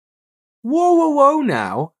Whoa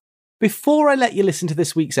now. Before I let you listen to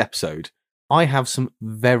this week's episode, I have some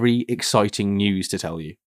very exciting news to tell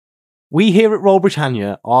you. We here at Roll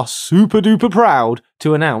Britannia are super duper proud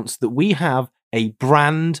to announce that we have a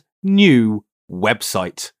brand new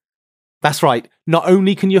website. That's right, not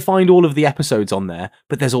only can you find all of the episodes on there,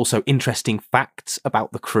 but there's also interesting facts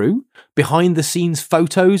about the crew, behind the scenes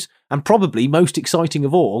photos, and probably most exciting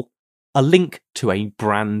of all, a link to a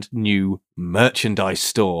brand new merchandise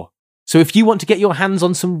store. So if you want to get your hands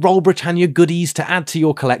on some Roll Britannia goodies to add to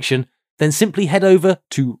your collection, then simply head over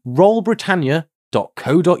to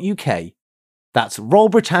rollbritannia.co.uk. That's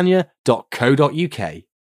rollbritannia.co.uk.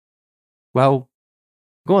 Well,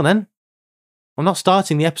 go on then. I'm not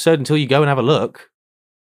starting the episode until you go and have a look.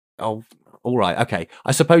 Oh, all right, okay.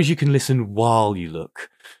 I suppose you can listen while you look.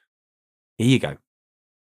 Here you go.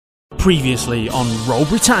 Previously on Roll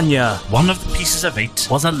Britannia. One of the pieces of it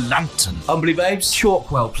was a lantern. Humbly babes,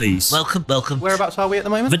 Chalkwell, please. Welcome. Whereabouts are we at the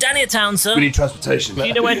moment? Vidania Town, sir. We need transportation. Do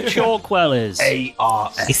you know where Chalkwell is?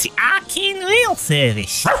 ARS. It's the Arkin Rail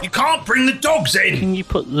Service. You can't bring the dogs in! Can you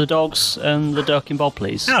put the dogs and the duck in Bob,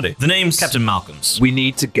 please? Howdy. The name's Captain Malcolms. We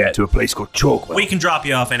need to get to a place called Chalkwell. We can drop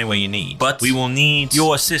you off anywhere you need, but we will need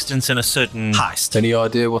your assistance in a certain heist. Any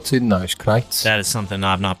idea what's in those crates? That is something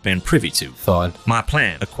I've not been privy to. Fine. My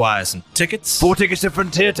plan: acquire some tickets, 4 tickets to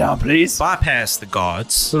Frontier Town, please. bypass the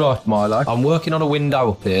guards. Right, Milo. I'm working on a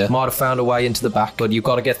window up here. Might have found a way into the back, but you've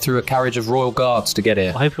got to get through a carriage of royal guards to get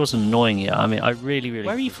here. I hope it wasn't annoying you. I mean, I really...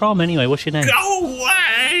 Where are you from anyway? What's your name? Go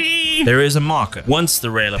away! There is a marker. Once the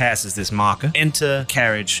railer passes this marker, enter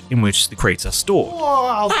carriage in which the crates are stored.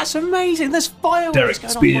 Wow, that's amazing. There's fireworks Derek,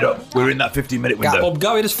 going speed on. it up. We're in that 15-minute window. I'm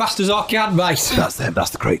going as fast as I can, mate. That's them, that's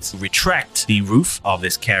the crates. Retract the roof of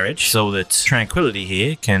this carriage so that Tranquility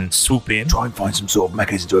here can swoop in. Try and find some sort of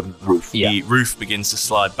mechanism to open the roof. The roof begins to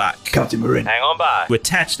slide back. Captain, we're in. Hang on by. To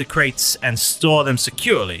attach the crates and store them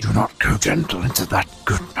securely. Do not go gentle into that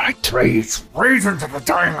good night. Raise into the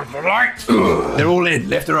dying of the light. They're all in,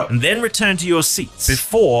 left or up. And then return to your seats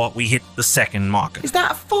before we hit the second marker. Is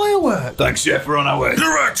that a firework? Thanks, Jeff, we're on our way.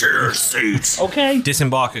 Direct to your seats. Okay.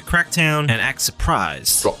 Disembark at Cracktown and act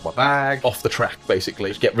surprised. Drop my bag off the track, basically.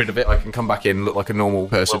 Just get rid of it. I can come back in, look like a normal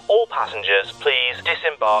person. Will all passengers please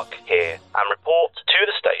disembark here and report to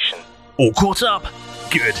the station? All caught up?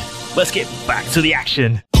 Good. Let's get back to the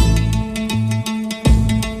action.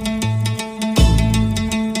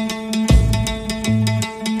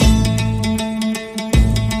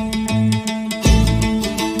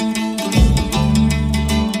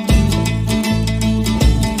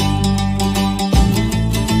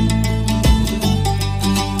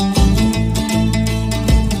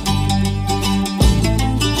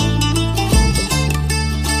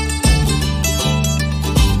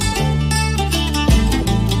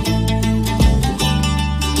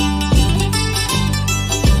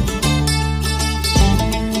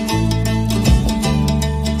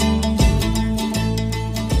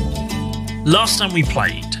 Last time we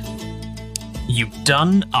played, you've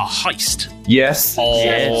done a heist. Yes.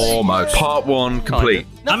 Yes. Almost. Part 1 complete.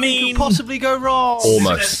 I mean, could possibly go wrong.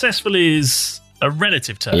 Almost. successful is a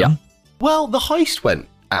relative term. Yeah. Well, the heist went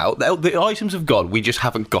out. The items have gone. We just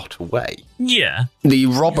haven't got away. Yeah. The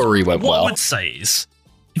robbery went What I well. would say is,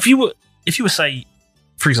 if you were, say,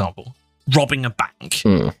 for example, robbing a bank,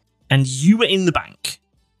 and you were in the bank,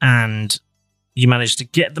 and you managed to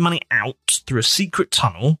get the money out through a secret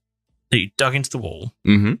tunnel that you dug into the wall,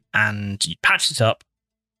 and you patched it up,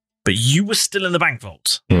 but you were still in the bank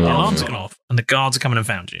vault. The alarm's gone off, and the guards are coming and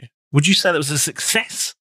found you. Would you say that was a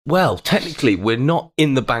success? Well, technically, we're not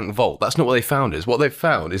in the bank vault. That's not what they found is. What they've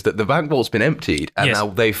found is that the bank vault's been emptied, and Yes. now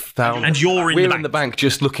they've found... And you're in we're the bank. in the bank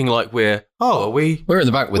just looking like we're... Oh, are we... We're in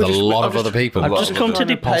the bank with We're a just- lot I'm of just- other people. I've just come to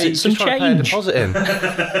deposit some trying to pay a change. deposit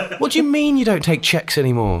in. What do you mean you don't take checks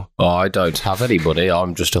anymore? I don't have anybody.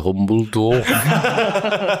 I'm just a humble dwarf.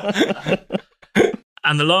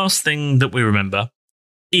 And the last thing that we remember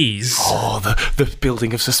is Oh, the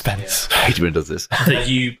building of suspense. Adrian does this. that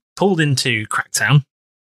you pulled into Cracktown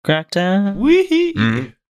Crackdown.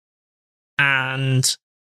 Wee. and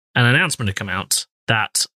an announcement had come out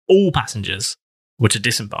that all passengers were to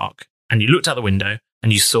disembark. And you looked out the window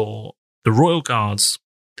and you saw the royal guards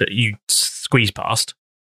that you squeezed past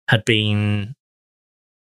had been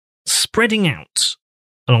spreading out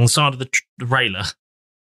along the side of the railer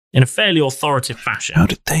in a fairly authoritative fashion. How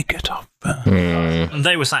did they get off? And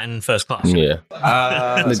they were sat in first class. Yeah.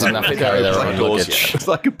 They didn't have to carry their own luggage. It's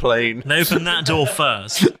like a plane. They opened that door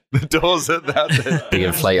first. The doors at that. The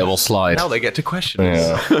inflatable slide. Now they get to question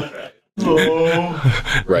us.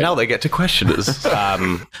 Yeah. Right. Now they get to question us.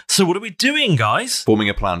 So what are we doing, guys? Forming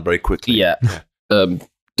a plan very quickly. Yeah.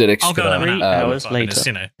 I'll go and have a 3 nap. hours 5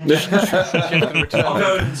 later. minutes, I'll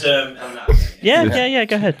go and Yeah,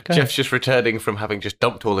 go ahead. Jeff's just returning from having just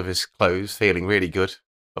dumped all of his clothes, feeling really good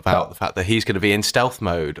about the fact that he's going to be in stealth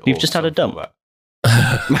mode. You've or just had a something dump.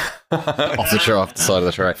 like off the side of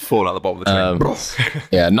the tray. Fall out the bottom of the train.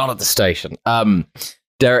 Yeah, not at the station.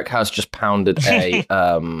 Derek has just pounded a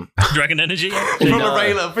Dragon energy. From a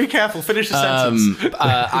railer, be careful, finish the sentence.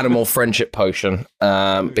 animal friendship potion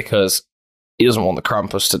because he doesn't want the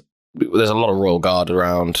Krampus to. There's a lot of Royal Guard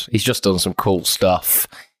around. He's just done some cool stuff.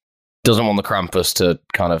 Doesn't want the Krampus to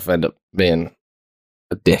kind of end up being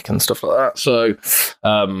a dick and stuff like that. So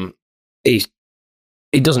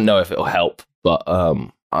he doesn't know if it'll help, but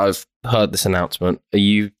I've heard this announcement. Are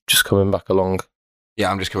you just coming back along?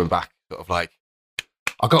 Yeah, I'm just coming back, sort of like.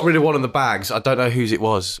 I got rid of one of the bags. I don't know whose it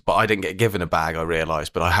was, but I didn't get given a bag, I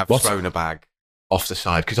realised. But I have thrown a bag off the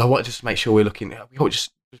side because I wanted to make sure we're looking. We all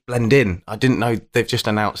just blend in. I didn't know they've just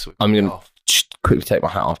announced. I'm going to just quickly take my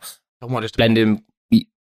hat off. I want just blend in.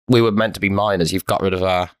 We were meant to be miners. You've got rid of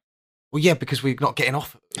our. Well, yeah, because we're not getting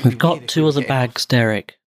off. We've got 2 other bags,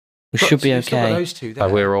 Derek. We should be okay. Those 2 there.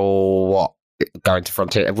 We're all going to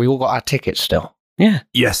Frontier. Have we all got our tickets still? Yeah.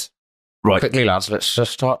 Yes. Right. Quickly, lads. Let's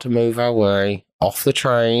just start to move our way off the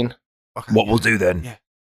train. Okay. What we'll do then? Yeah.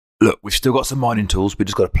 Look, we've still got some mining tools. We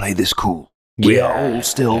just got to play this cool. We are all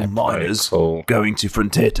still miners cool. going to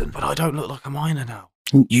Frontierton. But I don't look like a miner now.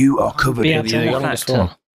 You are covered Yeah, in it's a the what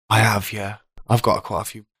factor. I have, yeah. I've got quite a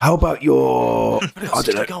few. How about your? But it's I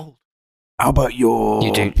don't know. gold. How about your?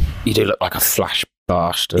 You do look like a flash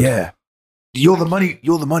bastard. Yeah. You're the money.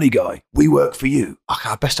 You're the money guy. We work for you. Okay,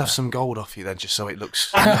 I best have some gold off you then, just so it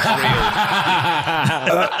looks real.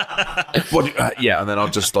 Yeah, and then I'll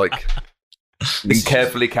just like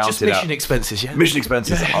carefully count Just it mission out. expenses, yeah. Mission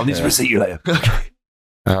expenses. I'll need to receipt you later.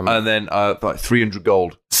 And then like 300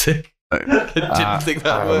 gold. Sick. Didn't think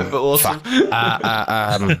that would, but awesome.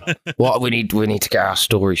 What we need to get our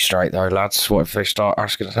story straight though, lads. What if they start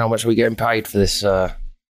asking us how much are we getting paid for this?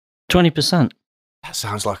 20%. That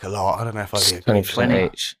sounds like a lot. I don't know if I'd agree.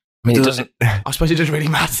 20% each. I mean, it doesn't. I suppose it doesn't really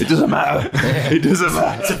matter. It doesn't matter. It doesn't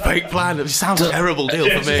matter. It's a fake plan. It sounds a terrible deal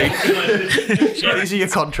for me. These are your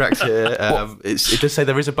contracts here. It does say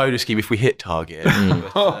there is a bonus scheme if we hit target.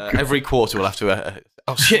 But, every quarter we'll have to.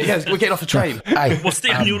 Oh shit! Yeah, we're getting off the train. Hey, What's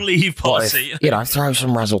the annual leave what if, policy? throw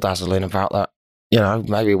some razzle dazzle in about that.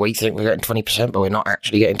 Maybe we think we're getting 20%, but we're not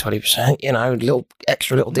actually getting 20%. Little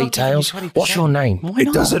extra little Not details. giving you 20%. What's your name? Why It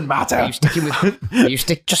not? doesn't matter. Are you sticking with?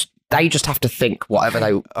 They just have to think whatever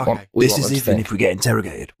they want. This is even if we get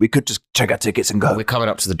interrogated. We could just check our tickets and go. We're coming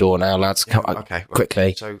up to the door now, lads. Come on, Okay, right.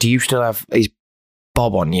 quickly. So- Do you still have? Is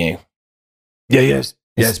Bob on you? Yes,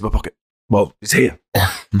 in my pocket. Well, it's here.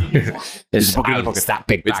 It's pocket in the pocket. It's that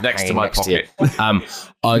big. It's bag next to hanging my next you. I'm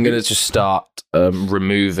going to just start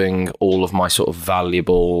removing all of my sort of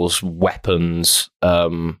valuables, weapons,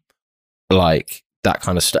 like that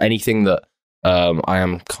kind of stuff. Anything that I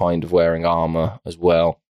am kind of wearing armor as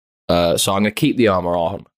well. So I'm going to keep the armor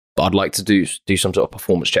on, but I'd like to do some sort of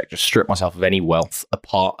performance check. Just strip myself of any wealth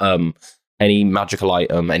apart, any magical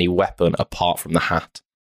item, any weapon apart from the hat.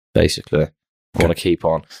 Basically, I want to keep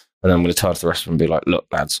on. And then I'm going to turn to the rest of them and be like, look,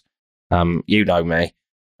 lads, you know me.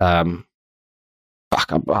 I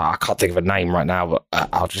can't think of a name right now, but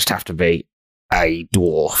I'll just have to be a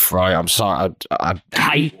dwarf, right? I'm sorry. I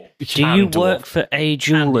hate Do you work for A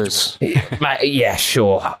Jewelers? Mate, yeah,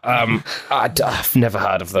 sure. I've never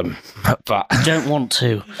heard of them, but Don't want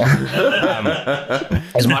to.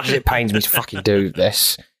 as much as it pains me to fucking do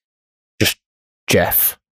this, just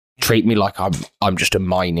Jeff, treat me like I'm just a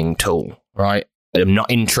mining tool, right? I'm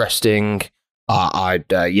not interesting.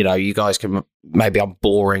 You guys can maybe I'm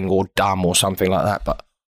boring or dumb or something like that, but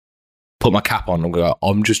put my cap on and go.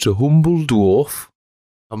 I'm just a humble dwarf.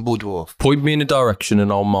 Humble dwarf. Point me in a direction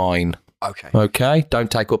and I'll mine. Okay. Okay,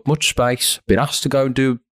 don't take up much space. Been asked to go and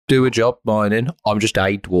do a job mining. I'm just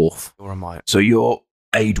a dwarf. Or am I? So you're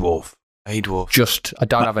a dwarf. A dwarf. I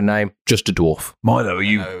don't have a name. Just a dwarf. Milo, are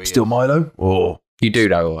you No, he still is. Milo? Or You do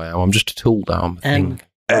know who I am. I'm just a tool now. I'm a thing.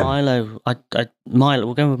 Milo. Milo.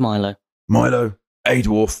 We're going with Milo. Milo, a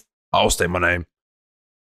dwarf. I'll state my name.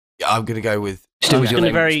 Yeah, I'm going to go with. Still I'm with your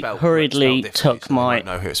going to name very Spelled hurriedly differently, tuck so they my won't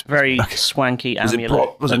know who it's very Okay. swanky Was it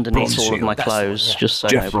amulet was it underneath bronze all of shield? my That's the one, clothes, yeah. just so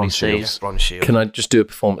Jeff nobody Bronze shield. sees. Bronze shield. Can I just do a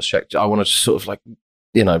performance check? I want to sort of like, what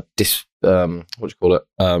do you call it?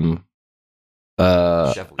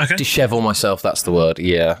 Shovel. Okay. Dishevel myself. That's the word.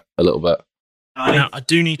 Yeah, a little bit. Now, I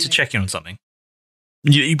do need to check in on something.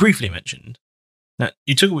 You briefly mentioned that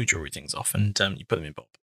you took all your jewelry things off and you put them in Bob.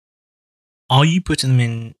 Are you putting them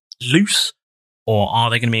in loose, or are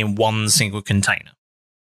they going to be in one single container?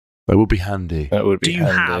 That would be handy. That would be Do you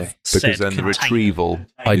handy. have Because said then the container? retrieval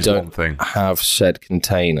I is don't one thing. have said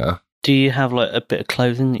container. Do you have like a bit of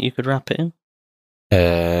clothing that you could wrap it in?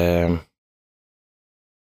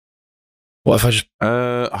 What if I just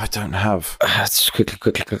I don't have.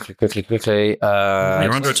 quickly?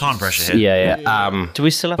 You're under a time pressure here. Yeah. Do we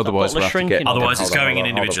still have Otherwise that we'll bottle have of to get- shrinking? Otherwise, Hold it's on, going in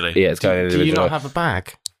hold on. individually. Yeah, it's going in Do you individually. not have a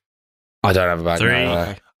bag? I don't have a bag. 3,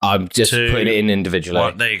 no. I'm just 2, putting it in individually.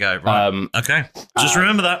 Well, there you go. Right. Okay. Just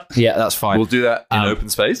remember that. Yeah, that's fine. We'll do that in open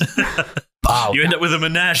space. Oh, You end up with a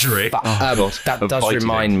menagerie. well, that A does biting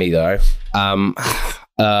remind me, though.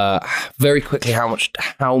 Very quickly, how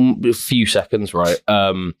a few seconds, right?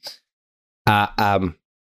 I've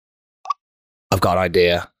got an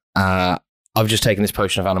idea. I've just taken this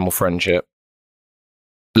potion of animal friendship.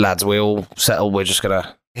 Lads, we all settle. We're just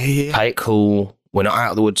gonna play it cool. We're not out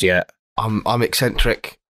of the woods yet. I'm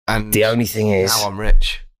eccentric, and The only thing is, now I'm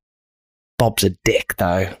rich. Bob's a dick,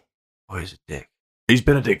 though. Oh, he's a dick. He's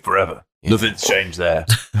been a dick forever. Yeah. Nothing's changed there.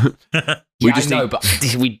 We just know, need- but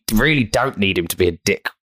we really don't need him to be a dick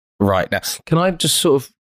right now. Can I just sort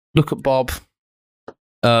of look at Bob?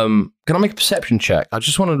 Can I make a perception check? I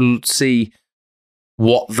just want to see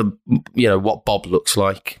what what Bob looks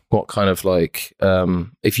like. What kind of like,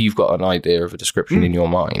 if you've got an idea of a description in your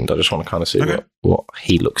mind, I just want to kind of see Okay. what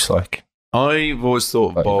he looks like. I've always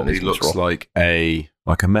thought But Bob, even he this looks was wrong.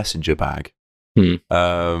 like a messenger bag.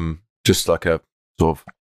 Just like a sort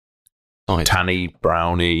of tanny,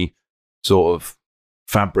 browny sort of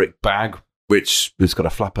fabric bag, which has got a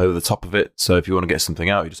flap over the top of it. So if you want to get something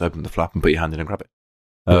out, you just open the flap and put your hand in and grab it.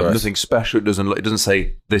 Right. Nothing special. It doesn't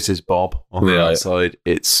say this is Bob on the Right. outside.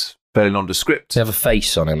 It's fairly nondescript. Does he have a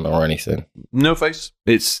face on him or anything? No face.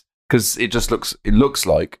 It's because it looks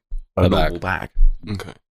like a A normal bag.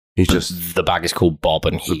 Okay. He's just The bag is called Bob,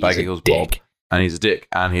 and the he's bag a equals dick. Bob, and he's a dick,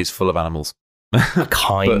 and he's full of animals.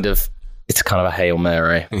 Kind of. It's kind of a Hail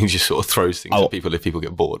Mary. And he just sort of throws things Oh. at people if people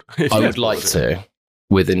get bored. I would like to,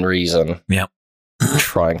 within reason, Yep.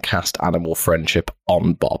 try and cast animal friendship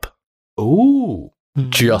on Bob, Ooh.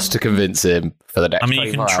 just to convince him for the next. I mean,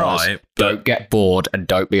 you can 24 hours, try, Don't get bored and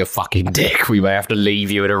don't be a fucking dick. We may have to leave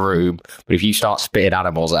you in a room, but if you start spitting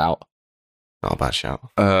animals out, Not a bad shout.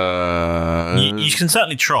 You can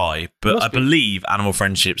certainly try, but Must I be. believe animal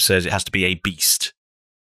friendship says it has to be a beast.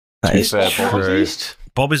 that is fair, true.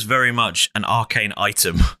 Bob is very much an arcane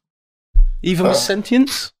item. Even with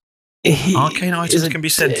sentience? Arcane items can be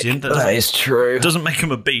sentient. That is true. Doesn't make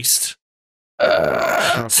him a beast.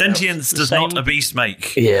 Sentience does Same not a beast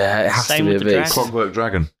make. Yeah, it has Same to be a with the beast. Clockwork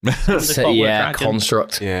Dragon. So, yeah, Dragon.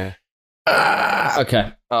 construct. Yeah.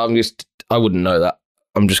 Okay, I wouldn't know that.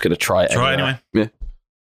 I'm just going to try it. Try it anyway.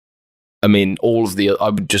 I mean, I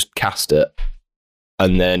would just cast it,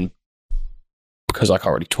 and then because I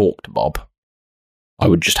can't really talk to Bob, I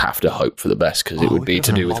would just have to hope for the best because it Oh, would we be could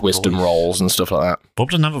to have do a with Bob wisdom voice. rolls and stuff like Bob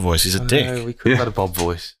doesn't have a voice. He's a dick. No, we could have had a Bob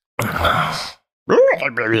voice. that.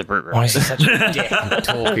 Why is he such a dick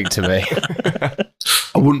talking to me?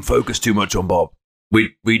 I wouldn't focus too much on Bob.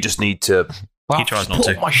 We just need to. He tries not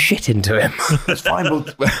Put to. my shit into him. It's fine.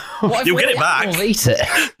 What if You'll we get it let back. animals Eat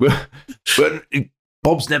it. but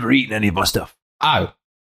Bob's never eaten any of my stuff. Oh,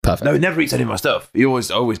 perfect. No, he never eats any of my stuff. He always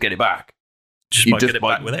get it back. Just You might get it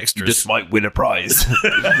back with You extras. just might win a prize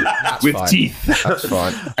That's with fine. teeth. That's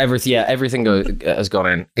fine. Everything has gone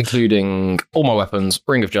in, including all my weapons,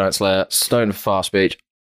 Ring of Giant Slayer, Stone of Far Speech,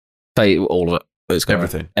 all of it. It's gone in.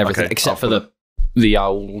 Everything. Everything, Okay, except I'll for put the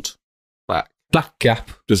old black gap.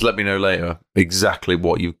 Just let me know later exactly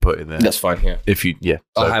what you've put in there. That's fine. Yeah, If you, yeah,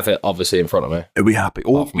 so I'll have it obviously in front of me. are we happy?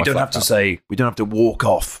 Or Apart from we my don't flat have to top. say. We don't have to walk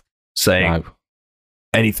off saying No.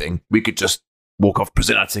 anything. We could just walk off,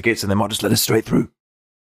 present our tickets, and they might just let us straight through.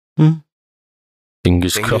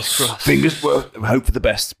 Fingers crossed. Fingers hope for the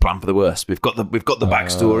best, plan for the worst. We've got the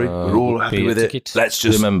backstory. We're all happy be a with it. ticket. Let's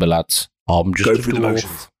just Remember, lads, I'm just go a through the dwarf.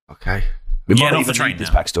 motions. Okay. We Get might off even the train need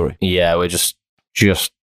this now. backstory. Yeah, we're just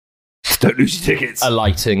Don't lose your tickets.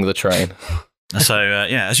 alighting the train. So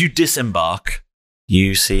as you disembark,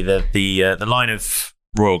 you see that the line of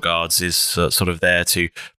royal guards is sort of there to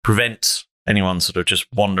prevent anyone sort of just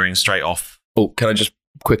wandering straight off. Oh, can I just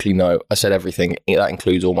quickly note? I said everything. That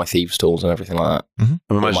includes all my thieves' tools and everything like that. I'm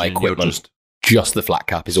my imagining you're equipment. Just the flat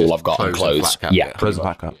cap is all I've got and clothes and clothes. flat cap, Yeah, yeah. Close the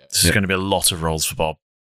back up. This is going to be a lot of rolls for Bob.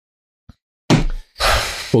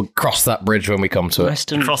 we'll cross that bridge when we come to it. I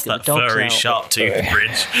still need Cross to get that the dogs furry, out. sharp-toothed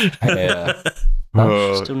bridge. Yeah.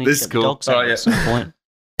 Still need to get the dogs out at some point.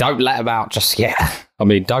 Don't let him out just yet. I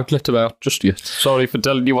mean, don't let him out just yet. Sorry for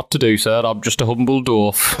telling you what to do, sir. I'm just a humble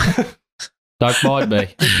dwarf. Don't mind me.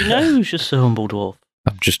 You know who's just a humble dwarf?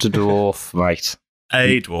 I'm just a dwarf, mate.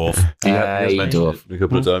 A dwarf. He has mentioned dwarf. it a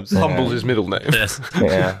couple of times. Humble's his middle name. Yes.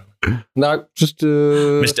 Yeah. No, just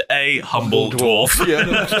Mr. A Humble Dwarf.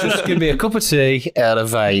 just give me a cup of tea out of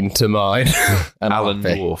vein to mine. And Alan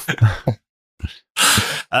happy. Dwarf.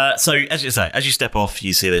 So, as you say, as you step off,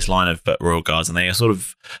 you see this line of royal guards, and they are sort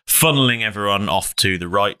of funneling everyone off to the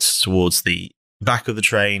right towards the back of the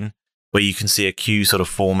train, where you can see a queue sort of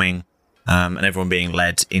forming, and everyone being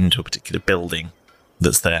led into a particular building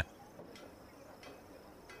that's there.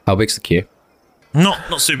 How big's the queue?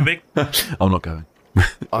 Not super big. I'm not going.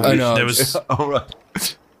 Oh, no. There was All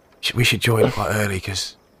right. We should join quite early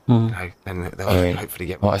because then they'll hopefully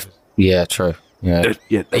get What one. if- yeah, true. Yeah.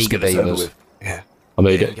 Yeah, let's Eager get this over beavers. with. Yeah. I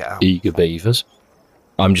mean, Get out. eager beavers.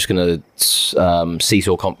 I'm just going to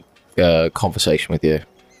seesaw conversation with you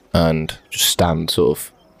and just stand sort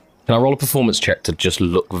of. Can I roll a performance check to just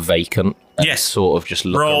look vacant? And Yes. Sort of just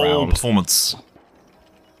look roll around. performance.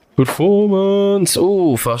 Performance.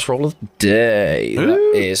 Oh, first roll of the day. That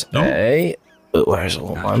is a. Where's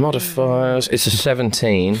all my modifiers? It's a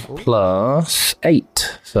 17 plus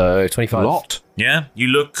 8. So 25. Lot. Yeah, you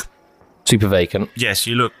look. Super vacant. Yes,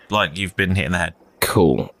 you look like you've been hit in the head.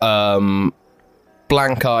 Cool.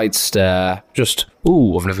 Blank-eyed stare. Just,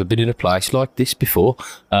 I've never been in a place like this before.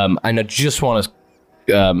 And I just want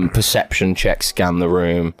to perception check, scan the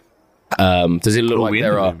room. Does it look like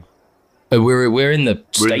there are? We're in the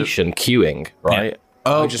station queuing, right?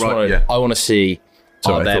 Oh, I just right, want to. yeah. I want to see.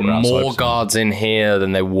 Sorry, Are I there thought we were outside more for some guards in here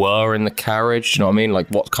than there were in the carriage? Do you know what I mean? Like,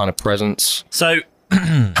 what kind of presence? So,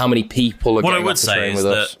 How many people are what I getting would off the say train is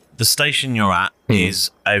with that us? the station you're at is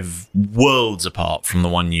worlds apart from the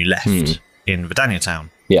one you left in Vidania Town.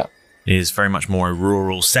 Yeah. It is very much more a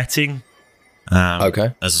rural setting.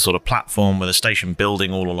 Okay. As a sort of platform with a station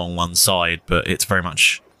building all along one side, but it's very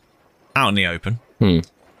much out in the open.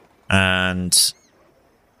 And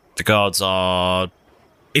the guards are,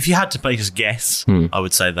 if you had to make a guess, I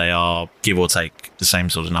would say they are, give or take, the same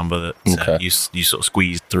sort of number that Okay. you sort of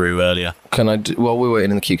squeezed through earlier. Can I, while we're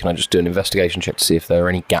waiting in the queue, can I just do an investigation check to see if there are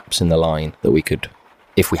any gaps in the line that we could,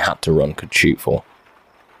 if we had to run, could shoot for?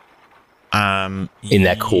 In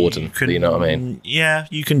their cordon, do you know what I mean? Yeah,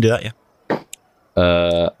 you can do that, yeah.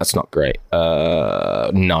 That's not great.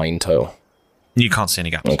 9 total. You can't see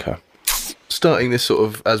any gaps. Okay. Starting this sort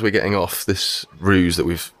of, as we're getting off this ruse that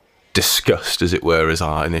we've discussed, as it were, as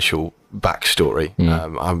our initial backstory,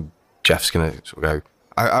 Jeff's going to sort of go,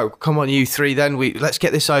 oh, come on, you three, then. Let's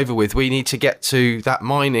get this over with. We need to get to that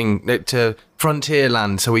mining, to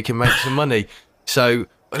Frontierland, so we can make some money. So...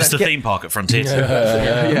 It's the theme park at Frontier.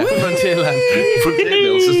 Yeah, Frontierland. Frontier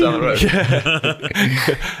Mills is down the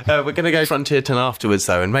road. We're going to go Frontierton afterwards,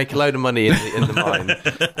 though, and make a load of money in the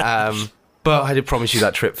mine. But I did promise you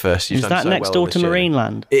that trip first. You've Is done that so next well door on to this journey.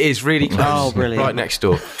 Marineland? It is really close. Oh, brilliant. Right next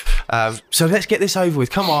door. So let's get this over with.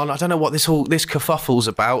 Come on. I don't know what this kerfuffle's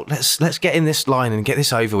about. Let's get in this line and get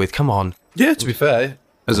this over with. Come on. Yeah, to be fair,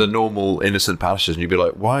 as a normal innocent passenger, you'd be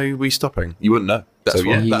like, why are we stopping? You wouldn't know. That's,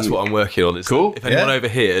 So, that's what I'm working on. Is Cool, If anyone yeah.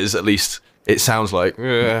 overhears, at least it sounds like...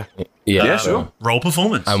 Yeah, sure. Roll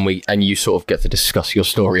performance. And you sort of get to discuss your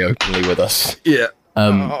story openly with us. Yeah.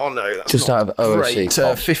 Oh no, that's just out of OOC.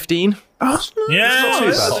 great. 15. Yeah,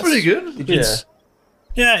 That's pretty good.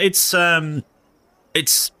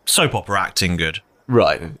 it's soap opera acting good.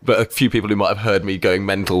 Right. But a few people who might have heard me going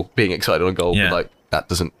mental, being excited on gold, Yeah. were like, that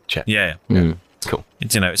doesn't check. Yeah. It's cool.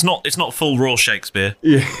 It's, it's not full Royal Shakespeare.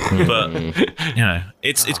 But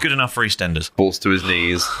it's good enough for EastEnders. Balls to his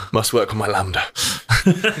knees. Must work on my lambda.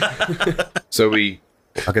 So I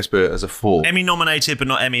guess we're as a 4. Emmy nominated, but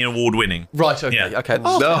not Emmy award winning. Right, okay. Yeah. Okay.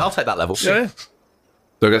 I'll take that level. Yeah.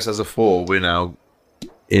 So I guess as a 4, we're now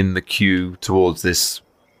in the queue towards this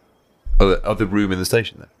other room in the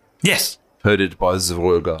station then. Yes. Herded by the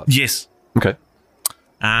Royal Guard. Yes. Okay.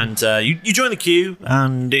 And you join the queue,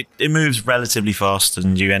 and it moves relatively fast,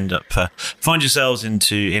 and you end up find yourselves in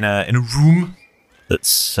a room that's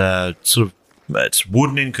sort of it's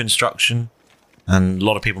wooden in construction, and a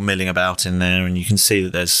lot of people milling about in there, and you can see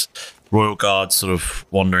that there's Royal Guards sort of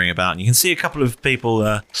wandering about, and you can see a couple of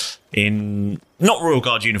people in not Royal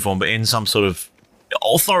Guard uniform, but in some sort of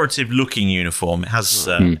authoritative-looking uniform. It has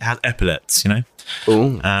epaulets,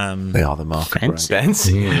 Ooh. They are the mark of Fancy.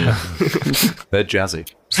 Fancy. They're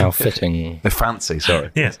jazzy. How fitting. They're fancy, sorry.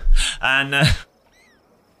 Yes, and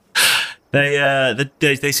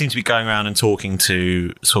they seem to be going around and talking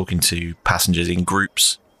to passengers in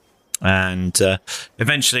groups, and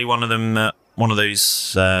eventually one of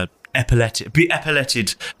those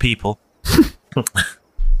epauletted people.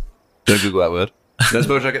 Don't Google that word. Let's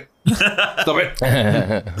go check it. Stop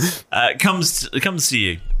it. comes to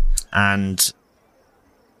you, and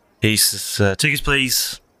He says, tickets,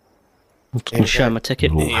 please. Can show him a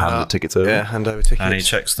ticket. We'll hand the tickets over. Yeah, hand over tickets. And he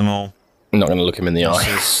checks them all. I'm not going to look him in the eye.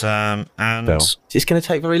 Says, and Bell. Is this going to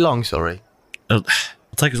take very long? Sorry. it'll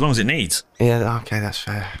take as long as it needs. Yeah. Okay, that's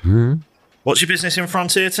fair. What's your business in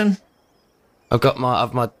Frontierton? I've got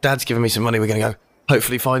my dad's given me some money. We're going to go.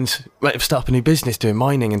 Hopefully, start up a new business doing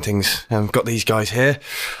mining and things. Got these guys here.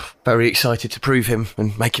 Very excited to prove him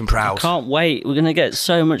and make him proud. Can't wait. We're going to get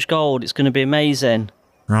so much gold. It's going to be amazing.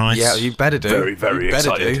 Right. Yeah, you better do. Very, very you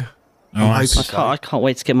better excited. do. All right. I can't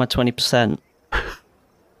wait to get my 20%.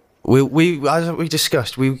 We as we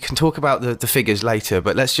discussed, we can talk about the figures later,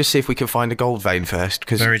 but let's just see if we can find a gold vein first.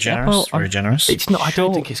 Because Very generous. well, very generous. it's not. I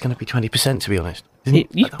don't think it's going to be 20%, to be honest.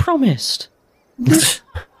 Isn't You promised.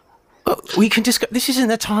 We can discuss. This isn't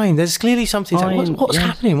the time. There's clearly something. Fine, What's yeah.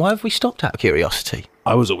 happening? Why have we stopped out of curiosity?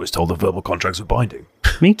 I was always told that verbal contracts were binding.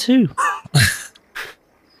 Me too.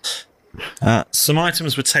 Some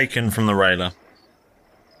items were taken from the railer.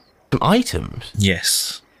 Some items.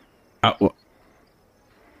 Yes.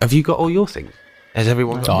 Have you got all your things? Has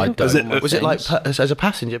everyone got? I don't, Was it like as a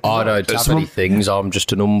passenger? I don't have any things. I'm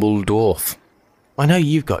just an humble dwarf. I know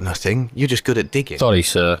you've got nothing. You're just good at digging. Sorry,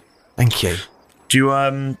 sir. Thank you. Do you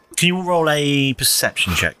can you roll a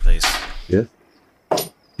perception check, please? Yeah.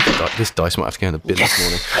 This dice might have to go in the bin this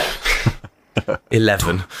morning.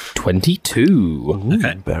 11. 22.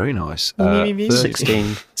 Okay. Very nice.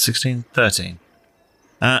 16. 16, 13.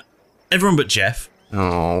 Everyone but Jeff.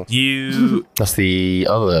 Oh. You That's the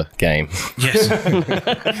other game. yes.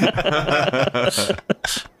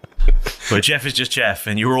 Well, Jeff is just Jeff,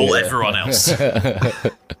 and you're all everyone else.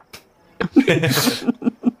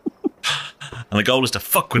 And the goal is to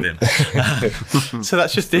fuck with him. So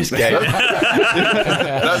that's just this game.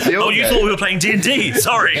 That's the Oh, you thought we were playing D&D?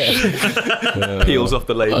 Sorry. Peels off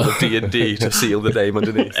the label of D&D to seal the name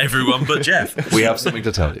underneath. Everyone but Jeff. We have something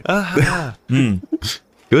to tell you.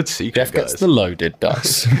 Good secret, Jeff gets the loaded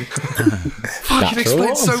dice. Fucking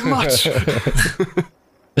explains so much.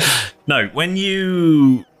 No, when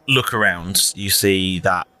you look around, you see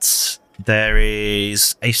that there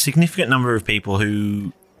is a significant number of people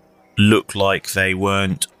who look like they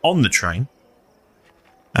weren't on the train,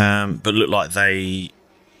 but look like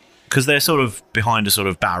because they're sort of behind a sort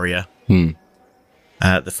of barrier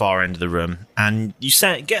at the far end of the room, and you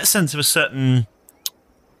get a sense of a certain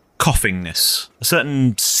coughingness, a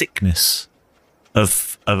certain sickness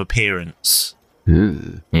of appearance.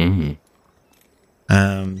 Mm.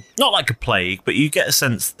 Not like a plague, but you get a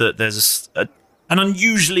sense that there's an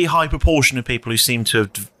unusually high proportion of people who seem to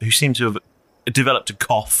have developed a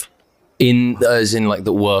cough. As in like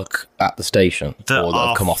that work at the station That or that are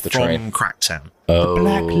have come off the from train. Cracktown. Oh,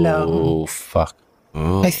 black lung. Oh, fuck.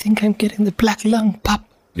 I think I'm getting the black lung, pup.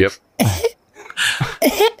 Yep.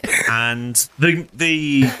 And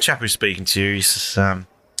the chap who's speaking to you, he says,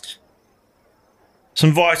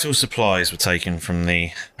 some vital supplies were taken from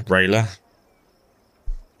the railer.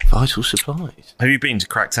 Vital supplies. Have you been to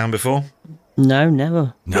Cracktown before? No,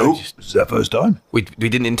 never. No, this is our first time. We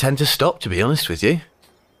didn't intend to stop, to be honest with you.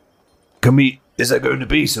 Can we? Is there going to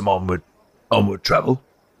be some onward travel?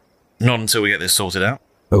 Not until we get this sorted out.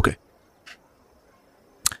 Okay.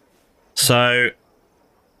 So,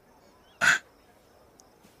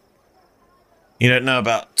 you don't know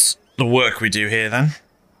about the work we do here, then?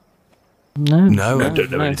 No. I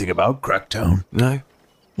don't know anything about Cracktown. No.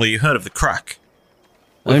 Well, you heard of the Crack.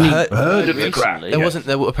 Only Heard of the Crack.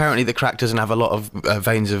 recently. Apparently the Crack doesn't have a lot of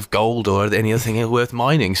veins of gold or any other thing worth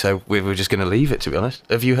mining, so we were just going to leave it, to be honest.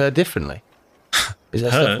 Have you heard differently? Is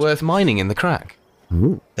there Heard. stuff worth mining in the Crack?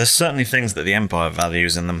 There's certainly things that the Empire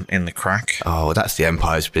values in the Crack. Oh, that's the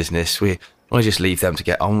Empire's business. We just leave them to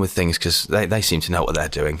get on with things because they seem to know what they're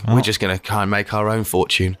doing. We're just going to kind of make our own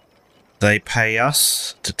fortune. They pay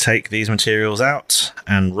us to take these materials out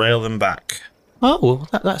and rail them back. Oh,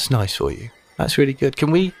 well, that's nice for you. That's really good.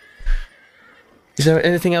 Can we... Is there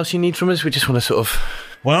anything else you need from us? We just want to sort of...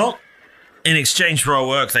 Well, in exchange for our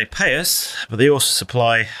work, they pay us, but they also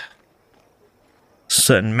supply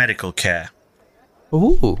certain medical care.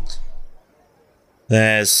 Ooh.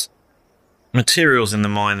 There's materials in the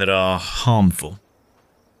mine that are harmful.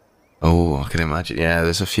 Oh, I can imagine. Yeah,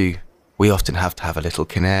 there's a few. We often have to have a little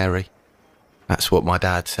canary. That's what my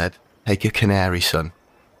dad said. Take a canary, son.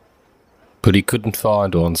 But he couldn't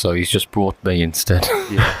find one, so he's just brought me instead.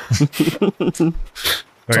 Yeah. Very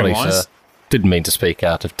Sorry, wise. sir. Didn't mean to speak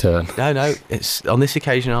out of turn. No. It's on this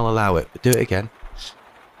occasion I'll allow it. But do it again.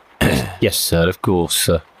 Yes, sir, of course,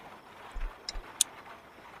 sir.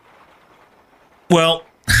 Well,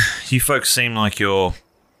 you folks seem like you're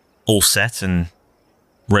all set and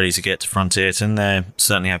ready to get to Frontierton. There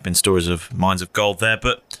certainly have been stories of mines of gold there,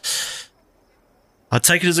 but I'd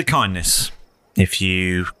take it as a kindness if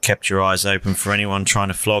you kept your eyes open for anyone trying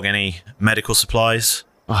to flog any medical supplies.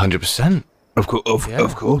 100%. Of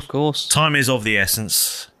course. Time is of the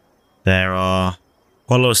essence. There are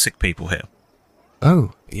quite a lot of sick people here.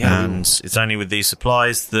 Oh, yeah. And it's only with these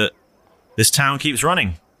supplies that this town keeps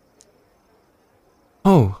running.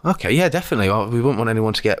 Oh, okay, yeah, definitely. Well, we wouldn't want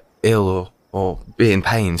anyone to get ill or be in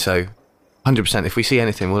pain, so 100%. If we see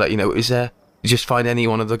anything, we'll let you know. Is there... Just find any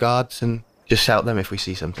one of the guards and just shout them if we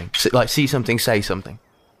see something. Like, see something, say something.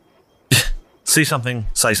 See something,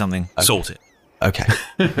 say something, okay. Sort it. Okay.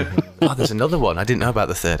 Oh, there's another one. I didn't know about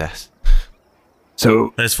the third S.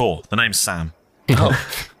 So... There's 4. The name's Sam. Oh.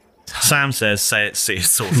 Sam says, say it, see it,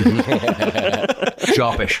 sort it.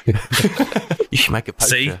 Sharpish. You should make a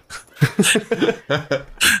poster.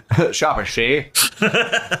 See? Sharpish, see?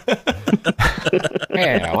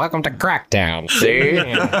 Yeah, welcome to Cracktown, see?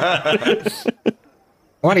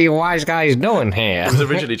 What are you wise guys doing here? It was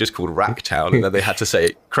originally just called Racktown, and then they had to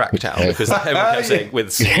say Cracktown because everyone kept saying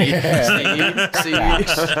with C.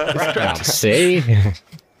 Cracktown, see?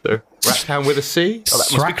 So, Racktown with a C? Oh,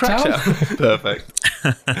 that must be Cracktown.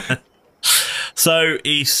 Perfect. So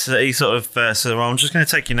he sort of said, well, I'm just going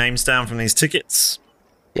to take your names down from these tickets.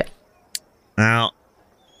 Yeah. Now,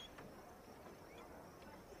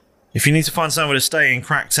 if you need to find somewhere to stay in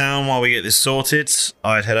Cracktown while we get this sorted,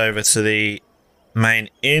 I'd head over to the main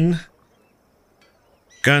inn.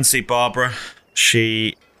 Go and see Barbara.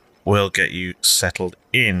 She will get you settled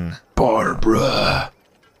in. Barbara.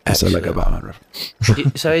 That's like a Batman reference.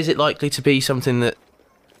 So is it likely to be something that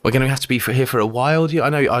we're going to have to be here for a while? I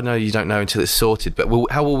know you don't know until it's sorted, but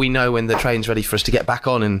how will we know when the train's ready for us to get back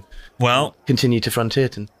on and continue to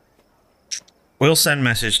Frontierton? We'll send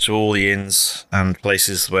message to all the inns and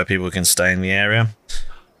places where people can stay in the area.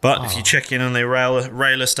 But if you check in on the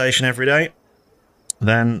railer station every day,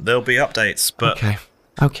 then there'll be updates. But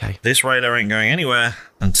okay. This railer ain't going anywhere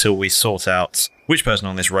until we sort out which person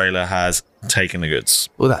on this railer has taken the goods.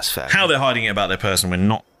 Well, that's fair. How they're hiding it about their person, we're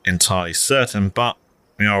not entirely certain, but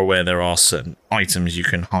we are aware there are certain items you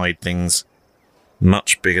can hide things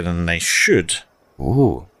much bigger than they should.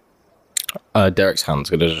 Ooh. Derek's hand's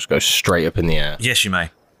going to just go straight up in the air. Yes, you may.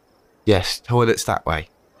 Yes, toilets that way.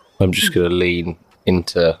 I'm just going to lean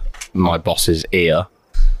into my boss's ear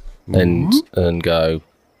and go,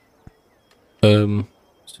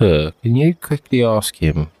 sir, can you quickly ask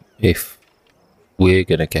him if we're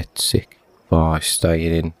going to get sick by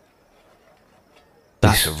staying in?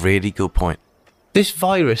 That's a really good point. This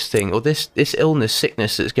virus thing, or this illness,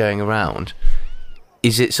 sickness that's going around,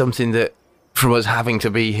 is it something that, from us having to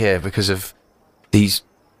be here because of these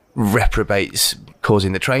reprobates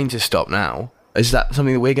causing the train to stop now, is that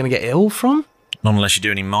something that we're going to get ill from? Not unless you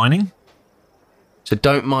do any mining. So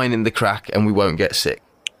don't mine in the crack and we won't get sick.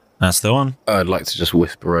 That's the one. I'd like to just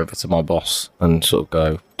whisper over to my boss and sort of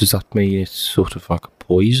go, does that mean it's sort of like a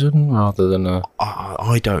poison rather than a...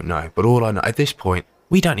 I don't know, but all I know, at this point,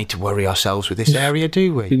 we don't need to worry ourselves with this area,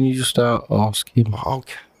 do we? Can you just ask him?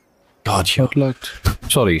 Okay. God, you're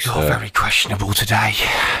Sorry, sir. very questionable today.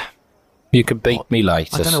 You can beat me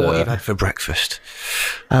later, I don't know sir. what you've had for breakfast.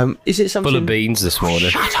 Is it something... Full of beans this morning.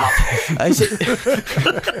 Shut up. Is it...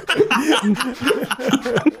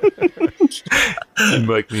 You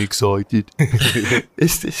make me excited.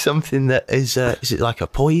 Is this something that is it like a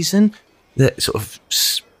poison that sort of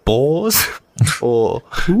spores? Or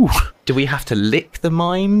do we have to lick the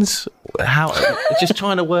mines? How? Just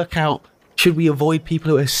trying to work out, should we avoid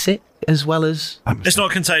people who are sick as well as... It's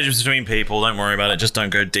not contagious between people, don't worry about it, just don't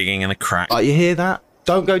go digging in a crack. You hear that?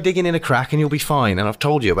 Don't go digging in a crack and you'll be fine, and I've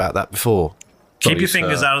told you about that before. Keep your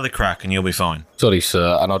fingers out of the crack and you'll be fine. Sorry,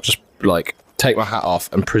 sir, and I'll just, take my hat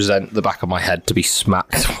off and present the back of my head to be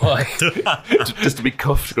smacked by... Just to be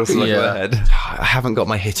cuffed across the back of the head. I haven't got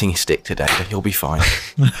my hitting stick today, but you'll be fine.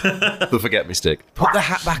 The forget-me-stick. Put the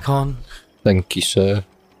hat back on. Thank you, sir.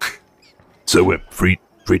 So we're free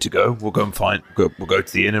to go. We'll go and we'll go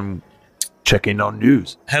to the inn and check in on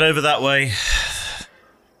news. Head over that way.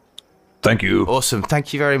 Thank you. Awesome.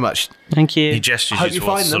 Thank you very much. Thank you. He gestures Hope you you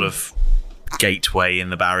towards find sort them. of gateway in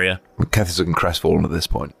the barrier. Keth is looking crestfallen at this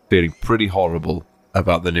point, feeling pretty horrible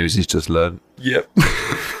about the news he's just learned. Yep.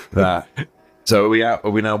 So are we out?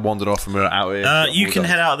 Are we now wandered off and we're out here? You can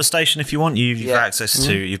head out of the station if you want. You've access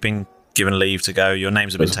to. You've been given leave to go. Your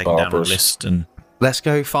names have been There's taken down on the Barbara's. list. And Let's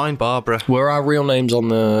go find Barbara. Were our real names on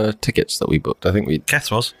the tickets that we booked? I think we...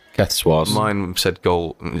 Keth was. Keth's was. Mine said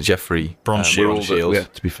Gold, Jeffrey. Bronze Shield. Yeah,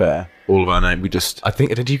 to be fair, all of our name. We just. I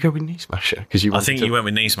think, did you go with Knee Smasher? Because you I think you went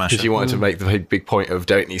with Knee Smasher. Because you wanted to make the big point of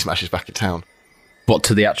don't Knee Smashers back in town. What,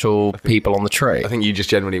 to the actual people on the tree? I think you just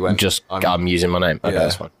generally went. I'm using my name. Okay,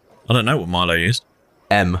 that's fine. I don't know what Milo used.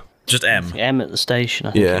 M. Just M. M at the station,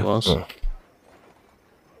 I think it was.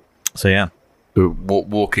 So yeah.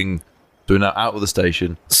 Walking. So we're now out of the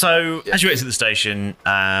station. So as you exit the station,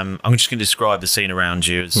 I'm just going to describe the scene around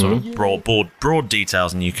you as sort of broad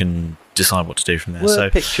details, and you can decide what to do from there.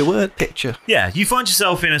 Word picture. Yeah, you find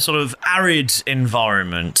yourself in a sort of arid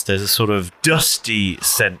environment. There's a sort of dusty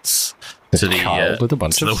sense to the with a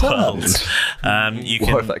bunch to of the world. You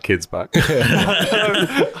can, What if that kid's back? and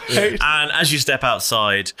as you step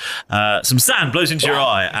outside, some sand blows into your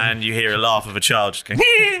eye, and you hear a laugh of a child just going.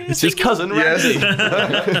 It's his cousin, Randy.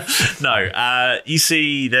 No, you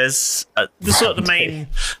see, there's the sort of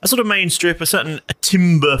main strip, a certain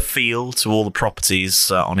timber feel to all the properties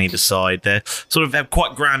on either side. They sort of have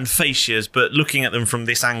quite grand fascias, but looking at them from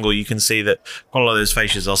this angle, you can see that quite a lot of those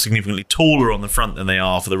fascias are significantly taller on the front than they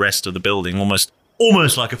are for the rest of the building.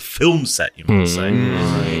 Almost like a film set, you might say.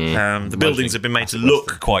 The buildings have been made to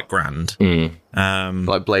look quite grand.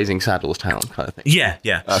 Like Blazing Saddles town kind of thing. Yeah.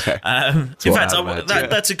 Okay. In fact,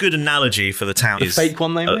 that's a good analogy for the town. The fake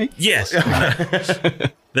one they make? Yes.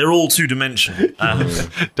 They're all two-dimensional.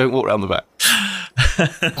 Don't walk around the back.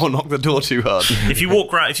 Or knock the door too hard. If you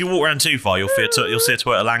walk around too far, you'll see a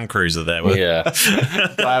Toyota Land Cruiser there. Yeah.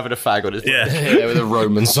 Guy having a fag on his Yeah. Yeah, with a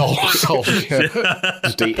Roman soldier.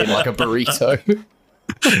 Just eating like a burrito.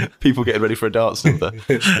 People getting ready for a dance number.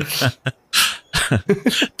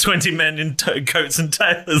 20 men in coats and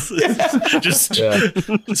tails. Just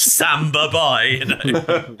samba by, you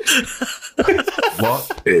know.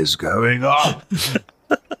 What is going on?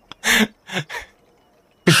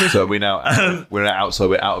 So we're now outside.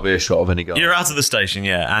 We're out of earshot of any guy. You're out of the station,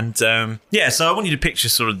 yeah, and so I want you to picture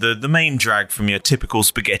sort of the main drag from your typical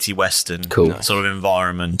spaghetti western sort of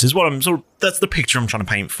environment is what I'm sort of. That's the picture I'm trying to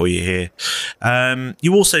paint for you here.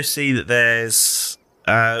 You also see that there's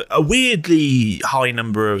a weirdly high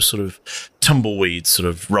number of sort of tumbleweeds sort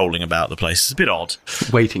of rolling about the place. It's a bit odd.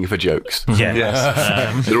 Waiting for jokes. Yeah.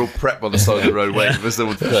 Yes. They're all prepped on the side of the road waiting for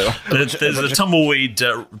someone to go. There's a tumbleweed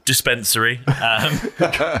dispensary.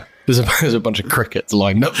 There's a bunch of crickets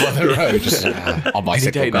lined up by the road. Just on my Any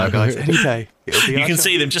day now, guys. Any day. You can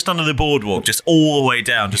see them just under the boardwalk, just all the way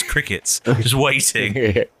down, just crickets, just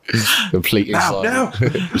waiting. Completely Now.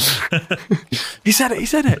 He said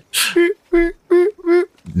it.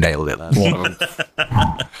 Nailed it, lad. One of them.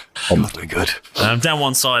 Lovely good. Down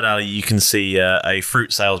one side alley, you can see a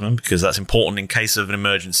fruit salesman, because that's important in case of an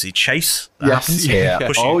emergency chase. Happens. Yeah.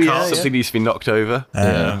 Pushing carts. Something needs to be knocked over.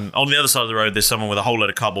 On the other side of the road, there's someone with a whole load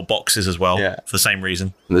of cardboard boxes as well, for the same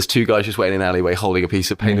reason. And there's two guys just waiting in an alleyway holding a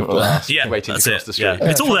piece of pane of glass, waiting to cross the street. Yeah.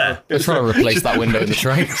 It's all there. They're trying to replace that window in the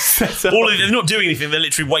train. They're not doing anything. They're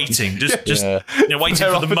literally waiting, just waiting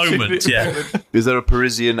for the moment. Yeah. Is there a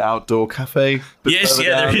Parisian outdoor cafe? Yes,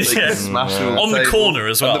 there is. On the corner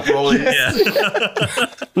as well. Yeah.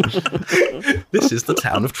 This is the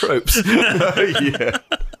town of tropes. Yeah.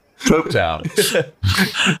 Trope Town.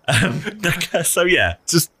 So yeah,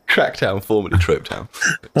 just Cracktown, formerly Trope Town.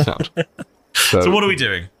 So what are we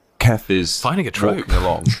doing? Kef is finding a trope walking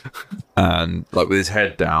along, and like with his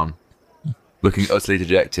head down, looking utterly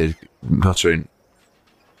dejected, muttering,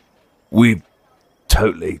 "We've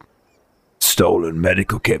totally stolen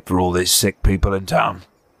medical kit for all these sick people in town."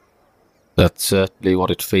 That's certainly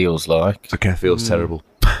what it feels like. So Kef feels terrible.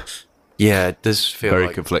 Yeah, it does feel very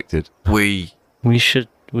like conflicted. We should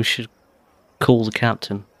call the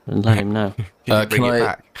captain and let him know.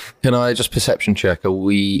 Can I just perception check? Are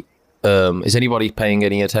we? Is anybody paying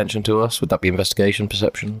any attention to us? Would that be investigation,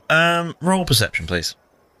 perception? Roll perception, please.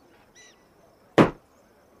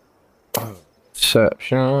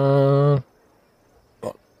 Perception.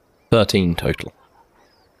 13 total.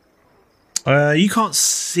 You can't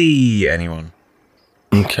see anyone.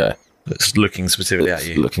 Okay. That's looking specifically at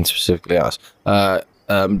you. Looking specifically at us.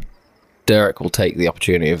 Derek will take the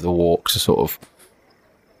opportunity of the walk to sort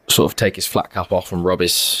of take his flat cap off and rub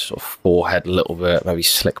his sort of forehead a little bit, maybe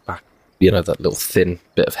slick back, that little thin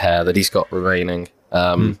bit of hair that he's got remaining.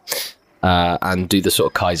 And do the sort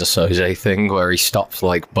of Kaiser Soze thing where he stops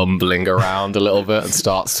like bumbling around a little bit and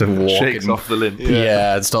starts to walk. Shakes off the limp.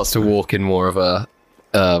 Yeah, and starts to walk in more of a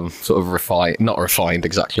sort of not refined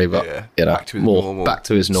exactly, but back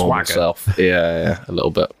to his normal swagger. self. Yeah, a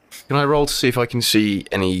little bit. Can I roll to see if I can see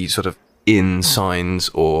any sort of inn signs,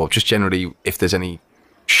 or just generally if there's any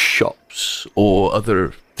shops or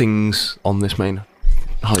other things on this main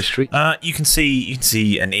high street? You can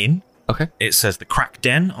see an inn. Okay. It says the Crack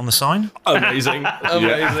Den on the sign. Amazing.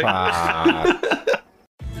 Amazing.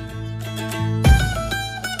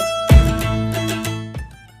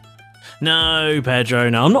 No, Pedro,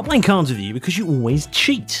 no, I'm not playing cards with you because you always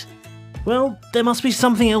cheat. Well, there must be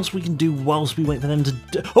something else we can do whilst we wait for them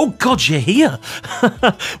to Oh, God, you're here!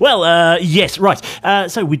 Well, yes, right.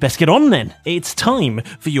 So we'd best get on then. It's time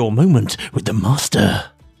for your moment with the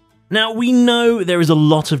Master. Now, we know there is a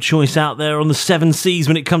lot of choice out there on the 7 Seas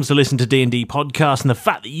when it comes to listen to D&D podcasts, and the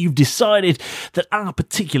fact that you've decided that our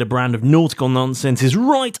particular brand of nautical nonsense is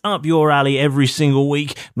right up your alley every single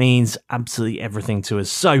week means absolutely everything to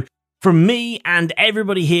us. So, from me and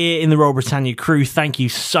everybody here in the Royal Britannia crew, thank you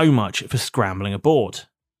so much for scrambling aboard.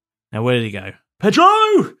 Now, where did he go? Pedro!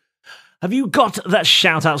 Have you got that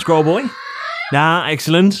shout-out scroll, boy? Ah,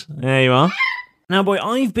 excellent. There you are. Now, boy,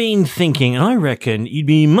 I've been thinking, and I reckon you'd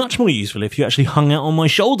be much more useful if you actually hung out on my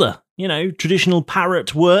shoulder. You know, traditional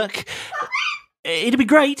parrot work. It'd be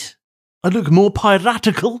great. I'd look more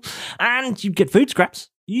piratical, and you'd get food scraps.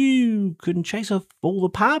 You couldn't chase off all the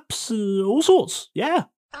paps, all sorts. Yeah.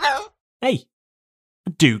 Hey,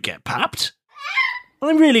 I do get papped.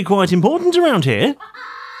 I'm really quite important around here.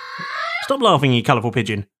 Stop laughing, you colourful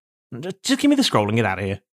pigeon. Just give me the scroll and get out of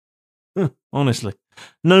here. Honestly,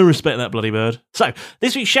 no respect that bloody bird. So,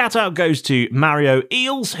 this week's shout out goes to Mario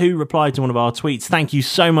Eels, who replied to one of our tweets. Thank you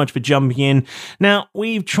so much for jumping in. Now,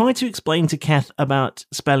 we've tried to explain to Keth about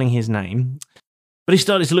spelling his name, but he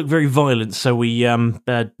started to look very violent, so we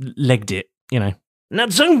legged it, you know. Now,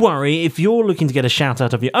 don't worry, if you're looking to get a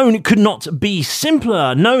shout-out of your own, it could not be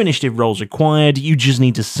simpler. No initiative roles required. You just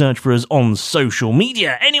need to search for us on social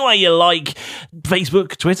media. Anyway you like,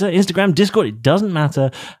 Facebook, Twitter, Instagram, Discord, it doesn't matter,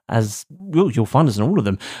 as well, you'll find us on all of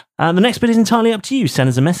them. The next bit is entirely up to you. Send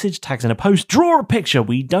us a message, tag us in a post, draw a picture.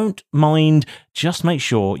 We don't mind. Just make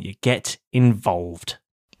sure you get involved.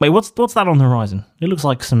 Wait, what's that on the horizon? It looks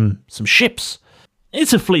like some ships.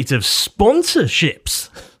 It's a fleet of sponsorships.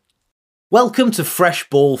 Welcome to Fresh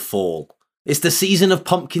Ball Fall. It's the season of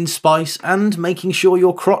pumpkin spice and making sure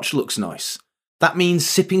your crotch looks nice. That means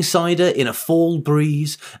sipping cider in a fall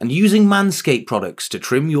breeze and using Manscaped products to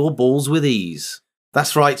trim your balls with ease.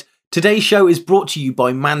 That's right, today's show is brought to you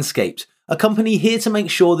by Manscaped, a company here to make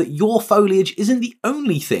sure that your foliage isn't the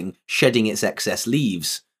only thing shedding its excess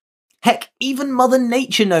leaves. Heck, even Mother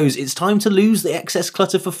Nature knows it's time to lose the excess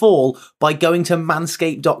clutter for fall by going to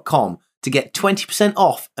manscaped.com to get 20%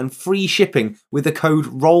 off and free shipping with the code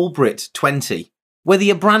ROLLBRIT20. Whether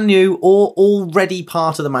you're brand new or already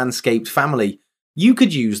part of the Manscaped family, you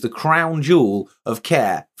could use the crown jewel of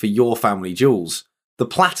care for your family jewels, the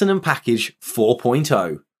Platinum Package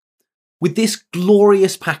 4.0. With this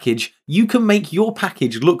glorious package, you can make your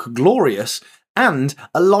package look glorious and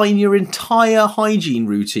align your entire hygiene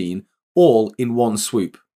routine all in one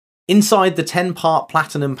swoop. Inside the 10-part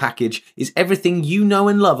Platinum package is everything you know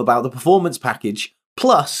and love about the Performance package,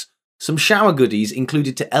 plus some shower goodies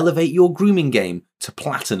included to elevate your grooming game to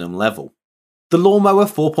Platinum level. The Lawnmower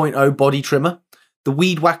 4.0 body trimmer, the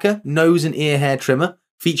Weed Whacker nose and ear hair trimmer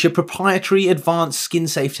feature proprietary advanced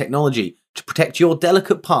skin-safe technology to protect your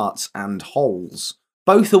delicate parts and holes.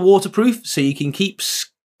 Both are waterproof, so you can keep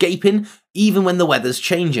scaping even when the weather's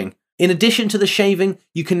changing. In addition to the shaving,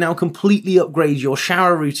 you can now completely upgrade your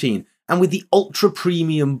shower routine, and with the ultra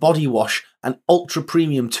premium body wash and ultra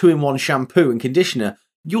premium 2-in-1 shampoo and conditioner,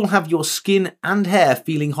 you'll have your skin and hair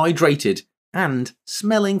feeling hydrated and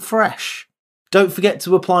smelling fresh. Don't forget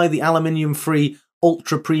to apply the aluminium-free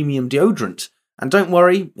ultra premium deodorant, and don't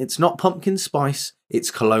worry, it's not pumpkin spice, it's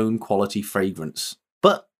cologne quality fragrance.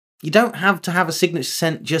 But you don't have to have a signature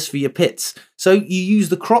scent just for your pits, so you use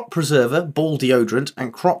the Crop Preserver Ball Deodorant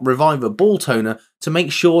and Crop Reviver Ball Toner to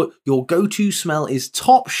make sure your go-to smell is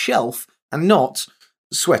top shelf and not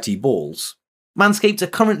sweaty balls. Manscaped are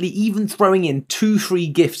currently even throwing in 2 free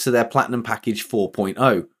gifts to their Platinum Package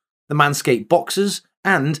 4.0, the Manscaped Boxers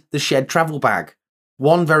and the Shed Travel Bag.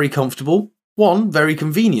 One very comfortable, one very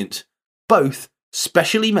convenient, both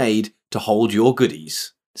specially made to hold your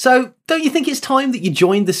goodies. So, don't you think it's time that you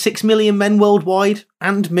joined the 6 million men worldwide,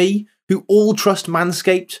 and me, who all trust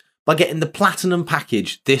Manscaped, by getting the Platinum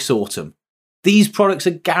package this autumn? These products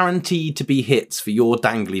are guaranteed to be hits for your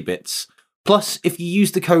dangly bits. Plus, if you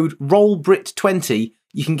use the code ROLLBRIT20,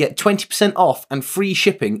 you can get 20% off and free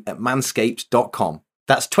shipping at manscaped.com.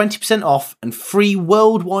 That's 20% off and free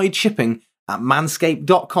worldwide shipping at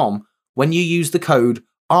manscaped.com when you use the code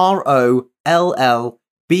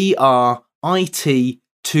ROLLBRIT20.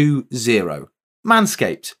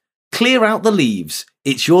 Manscaped. Clear out the leaves.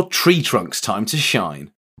 It's your tree trunk's time to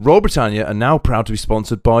shine. Royal Britannia are now proud to be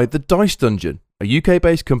sponsored by The Dice Dungeon, a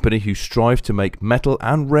UK-based company who strive to make metal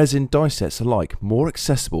and resin dice sets alike more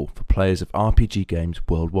accessible for players of RPG games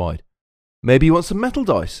worldwide. Maybe you want some metal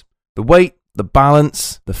dice. The weight, the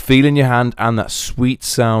balance, the feel in your hand, and that sweet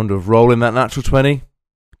sound of rolling that natural 20,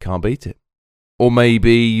 can't beat it. Or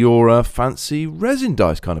maybe you're a fancy resin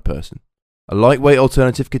dice kind of person. A lightweight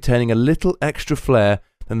alternative containing a little extra flair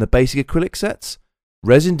than the basic acrylic sets.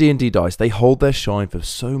 Resin D&D dice, they hold their shine for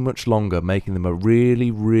so much longer, making them a really,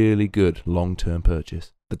 really good long-term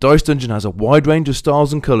purchase. The Dice Dungeon has a wide range of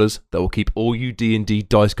styles and colours that will keep all you D&D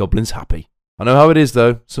dice goblins happy. I know how it is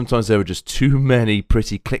though, sometimes there are just too many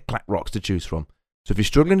pretty click-clack rocks to choose from. So if you're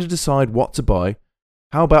struggling to decide what to buy,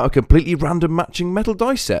 how about a completely random matching metal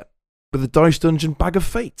dice set with the Dice Dungeon Bag of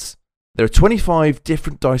Fates? There are 25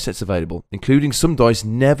 different dice sets available, including some dice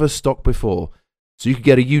never stocked before, so you could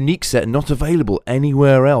get a unique set not available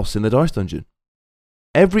anywhere else in the Dice Dungeon.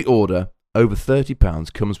 Every order over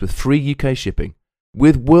 £30 comes with free UK shipping,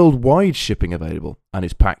 with worldwide shipping available, and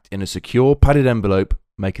is packed in a secure padded envelope,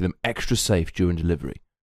 making them extra safe during delivery.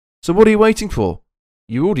 So what are you waiting for?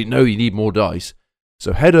 You already know you need more dice,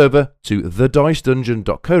 so head over to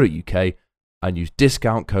thedicedungeon.co.uk and use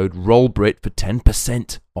discount code ROLLBRIT for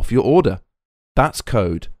 10% off your order. That's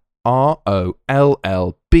code ROLLBRIT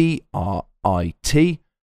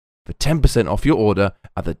for 10% off your order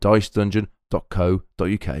at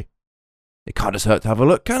thedicedungeon.co.uk. It can't just hurt to have a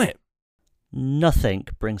look, can it? Nothing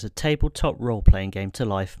brings a tabletop role-playing game to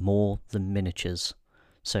life more than miniatures.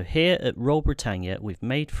 So here at Roll Britannia, we've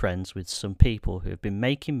made friends with some people who have been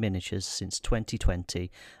making miniatures since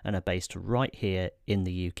 2020 and are based right here in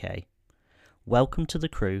the UK. Welcome to the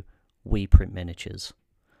crew, We Print Miniatures.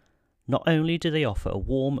 Not only do they offer a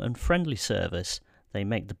warm and friendly service, they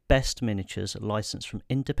make the best miniatures licensed from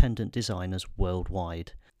independent designers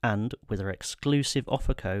worldwide. And with our exclusive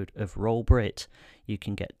offer code of ROLLBRIT, you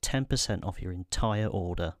can get 10% off your entire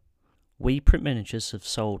order. We Print Miniatures have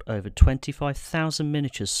sold over 25,000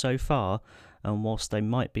 miniatures so far, and whilst they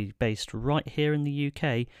might be based right here in the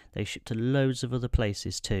UK, they ship to loads of other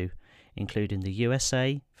places too, including the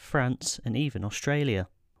USA, France and even Australia,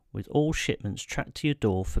 with all shipments tracked to your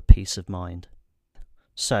door for peace of mind.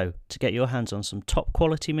 So, to get your hands on some top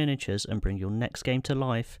quality miniatures and bring your next game to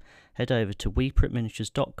life, head over to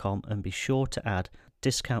weprintminiatures.com and be sure to add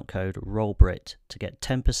discount code ROLLBRIT to get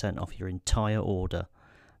 10% off your entire order.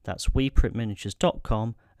 That's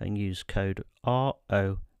weprintminiatures.com and use code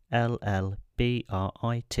ROLLBRIT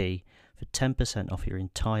for 10% off your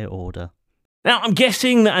entire order. Now, I'm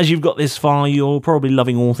guessing that as you've got this far, you're probably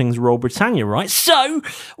loving all things Roll Britannia, right? So,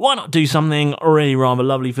 why not do something really rather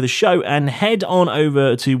lovely for the show and head on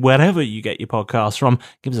over to wherever you get your podcasts from,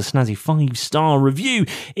 give us a snazzy 5-star review.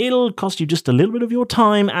 It'll cost you just a little bit of your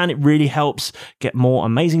time, and it really helps get more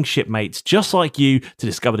amazing shipmates just like you to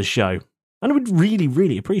discover the show. And I would really,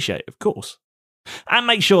 really appreciate it, of course. And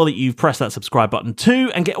make sure that you've pressed that subscribe button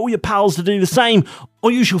too and get all your pals to do the same, or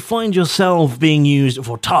you shall find yourself being used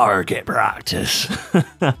for target practice.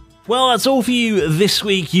 Well, that's all for you this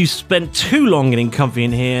week. You spent too long getting comfy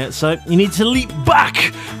in here, so you need to leap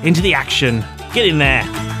back into the action. Get in there.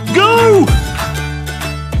 Go!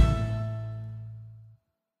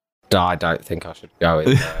 I don't think I should go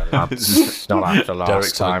in there, lads. Not after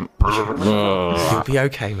last time. You'll be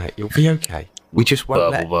okay, mate. You'll be okay. We just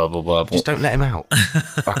won't just don't let him out.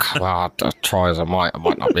 Well, try as I might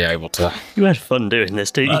not be able to You had fun doing this,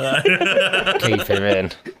 didn't you? keep him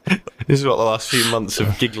in. This is what the last few months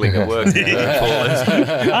of giggling at work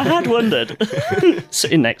I had wondered.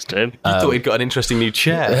 Sitting next to him. You thought he'd got an interesting new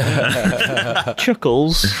chair.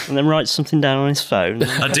 Chuckles and then writes something down on his phone.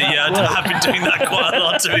 I do, yeah, I've been doing that quite a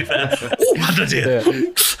lot, to be fair. Oh, bad idea.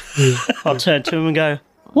 I'll turn to him and go,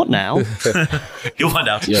 what now? You'll find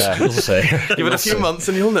out. Yeah, you'll see. Give it a few months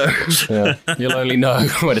and you'll know. Yeah. You'll only know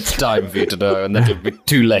when it's time for you to know, and then it'll be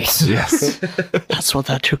too late. Yes. That's what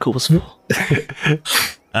that chuckle was for.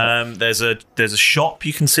 There's a shop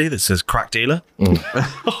you can see that says Crack Dealer.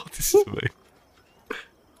 Oh, this is me.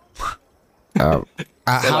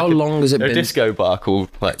 How long has it been? A disco bar called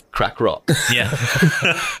Crack Rock. Yeah.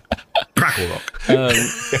 Crackle Rock.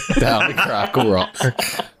 Down Crackle Rock.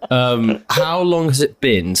 How long has it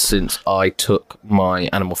been since I took my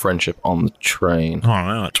animal friendship on the train? I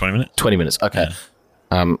don't know, like 20 minutes. 20 minutes, okay.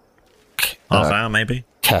 Yeah. Half hour, maybe.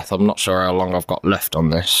 Keth, I'm not sure how long I've got left on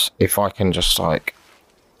this. If I can just,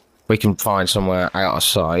 we can find somewhere out of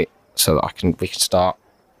sight so that we can start,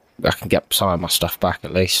 I can get some of my stuff back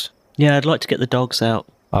at least. Yeah, I'd like to get the dogs out.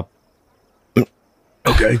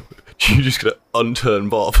 Okay. You're just going to unturn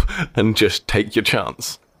Bob and just take your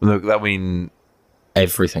chance. Look, that mean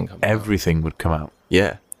everything would come out.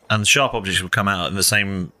 Yeah. And the sharp objects would come out in the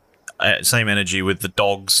same same energy with the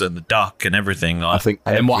dogs and the duck and everything. Like, I think.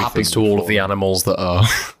 And then what happens to all of the animals that are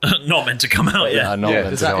not meant to come out yet. not meant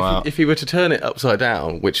Does to that, go out? if he were to turn it upside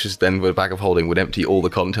down, which is then with a bag of holding, would empty all the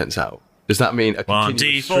contents out. Does that mean a 1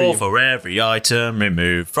 continuous D4 stream? for every item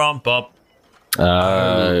removed from Bob.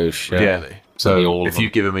 Oh, shit. Yeah. So all of if them.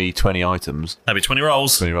 you've given me 20 items, That'd be 20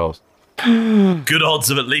 rolls. 20 rolls. Good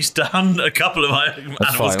odds of at least a couple of animals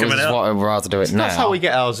That's fine. coming This is out. what I'd rather do it now. That's how we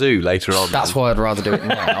get our zoo later on. That's why I'd rather do it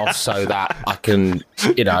now, so that I can,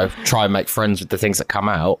 try and make friends with the things that come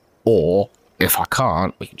out. Or if I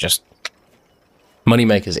can't, we can just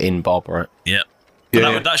moneymakers in Bob, right? Yeah.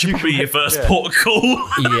 Yeah, That should probably be your first port of call.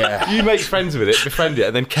 Yeah. You make friends with it, befriend it,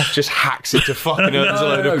 and then Kev just hacks it to fucking earn a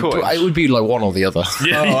load of coins. It would be like one or the other.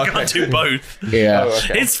 Yeah, you can't do both. Yeah.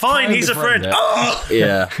 It's fine, he's a friend. Yeah. Oh!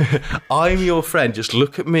 Yeah. I'm your friend, just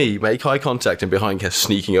look at me, make eye contact, and behind Kev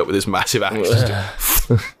sneaking up with his massive axe. Just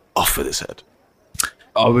off with his head.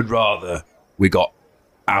 I would rather we got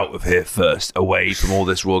out of here first, away from all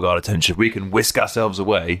this Royal Guard attention. We can whisk ourselves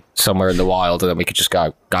away. Somewhere in the wild, and then we could just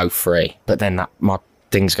go free. But then my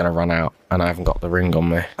thing's going to run out, and I haven't got the ring on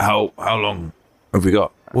me. How long have we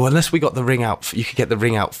got? Well, unless we got the ring out, you could get the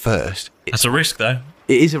ring out first. That's a risk, though.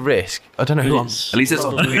 It is a risk. I don't know who I'm. At least let's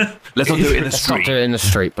not do it. Let's not do it in the Let's not street. do it in the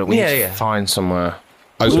street, but we need to find somewhere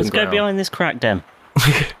open Let's go ground. behind this crack den.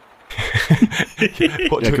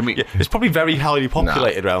 What do we- it's probably very highly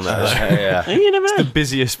populated around there. Yeah. You never It's know. the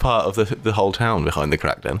busiest part of the whole town behind the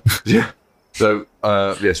crack den. So,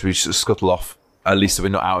 yes, we should scuttle off. At least so we're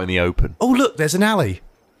not out in the open. Oh, look, there's an alley.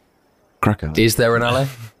 Crack out. Is there an alley?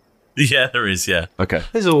 Yeah, there is, yeah. Okay.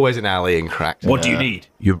 There's always an alley in crack. What do you need?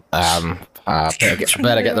 You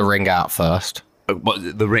Better get the ring out first.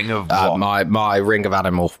 what, the ring of what? My ring of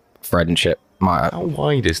animal friendship. How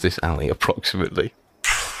wide is this alley, approximately?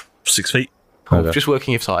 6 feet. Okay. Just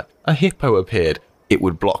working if like a hippo appeared, it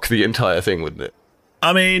would block the entire thing, wouldn't it?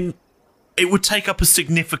 I mean, it would take up a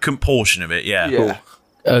significant portion of it, yeah.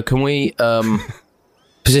 Can we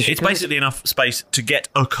position? It's basically enough space to get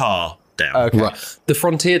a car down. Okay. Right. The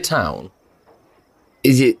frontier town.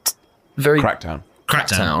 Is it very Crackdown.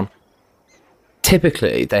 Crackdown.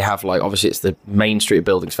 Typically, they have obviously it's the main street of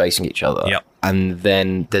buildings facing each other. Yep. And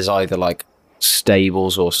then there's either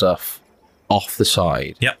stables or stuff off the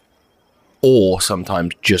side. Yep. Or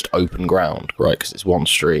sometimes just open ground, right? Because it's one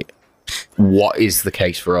street. What is the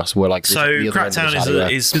case for us? We're So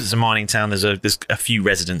Cracktown is it's a mining town. There's a few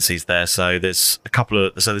residencies there. So there's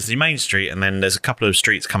there's the main street, and then there's a couple of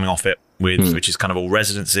streets coming off it which is kind of all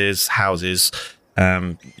residences, houses,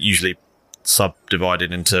 usually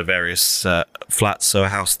subdivided into various flats. So a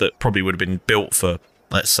house that probably would have been built for,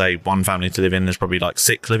 let's say, one family to live in, there's probably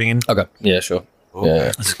 6 living in. Okay. Yeah. Sure. Yeah.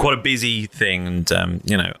 It's quite a busy thing, and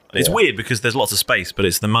it's weird because there's lots of space, but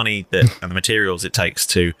it's the money and the materials it takes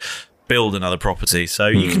to build another property. So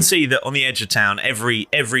you can see that on the edge of town, every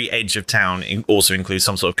edge of town also includes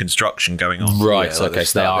some sort of construction going on. Right. Okay.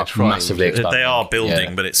 So they are massively expanding. They are building,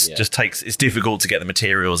 Yeah. but it's difficult to get the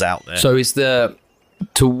materials out there. So is there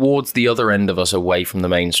towards the other end of us, away from the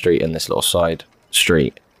main street and this little side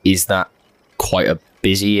street? Is that quite a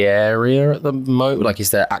busy area at the moment? Is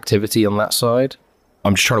there activity on that side?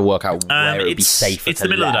 I'm just trying to work out where it would be safer. It's the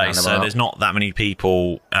middle of the day, so there's not that many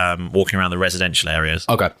people walking around the residential areas.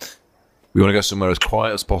 Okay. We want to go somewhere as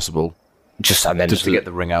quiet as possible. Just to get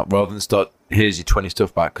the ring out, rather than start. Here's your 20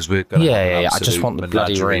 stuff back because we're going to. Yeah. I just want the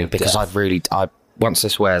bloody ring because once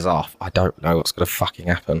this wears off, I don't know what's going to fucking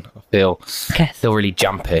happen. I feel really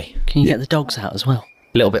jumpy. Can you get the dogs out as well?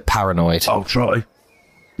 A little bit paranoid. I'll try.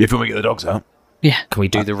 If you want to get the dogs out. Yeah. Can we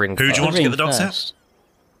do the ring? Who do you want to get the dogs first.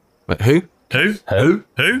 out? Wait, who?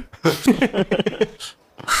 Who?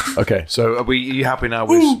 Okay, so are you happy now?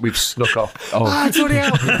 We've snuck off. Oh, It's already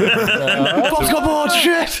out. Bob's got bored.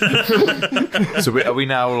 Shit. so are we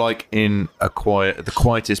now in the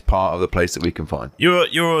quietest part of the place that we can find?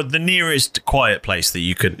 You're the nearest quiet place that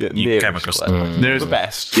you came across. Nearest the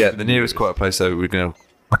best. Yeah, the nearest quiet place. So we're going to.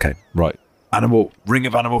 Okay, right. Ring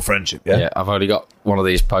of animal friendship. Yeah. I've only got one of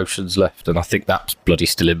these potions left, and I think that's bloody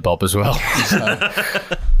still in Bob as well.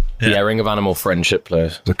 So, ring of animal friendship,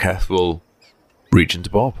 please. So Keth will reach into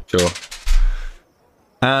Bob. Sure.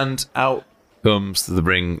 And out comes the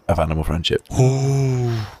ring of animal friendship.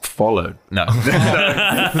 Ooh. Followed. No. No,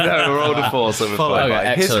 we're all the four. So we're Followed fine.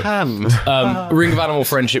 by his hand. Ring of animal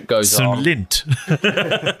friendship goes Some on. lint.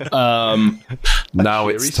 Now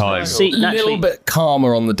it's time. See, A little bit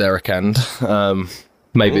calmer on the Derek end.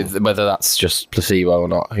 Maybe whether that's just placebo or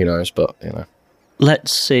not, who knows? But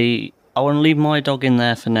Let's see. I want to leave my dog in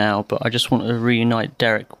there for now, but I just want to reunite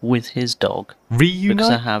Derek with his dog. Because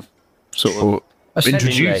I Reunite? have sort of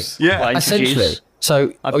Introduce. Yeah. well, essentially. introduce.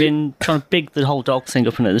 So I've been trying to big the whole dog thing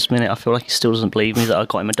up, and at this minute, I feel like he still doesn't believe me that I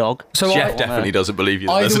got him a dog. So Jeff definitely doesn't believe you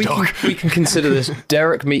that there's either a dog. we can consider this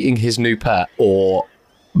Derek meeting his new pet, or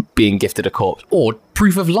being gifted a corpse, or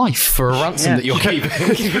proof of life for a ransom that you're keeping.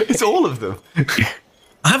 It's all of them.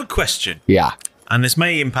 I have a question, Yeah. and this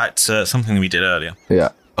may impact something we did earlier. Yeah.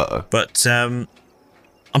 But I'm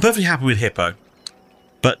perfectly happy with Hippo.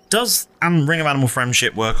 But does Ring of Animal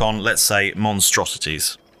Friendship work on, let's say,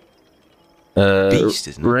 monstrosities? Beast,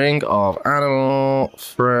 isn't it? Ring of Animal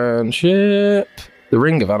Friendship. The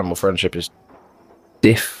Ring of Animal Friendship is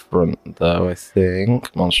different, though, I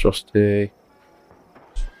think. Monstrosity.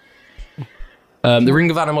 The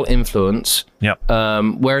Ring of Animal Influence. Yep.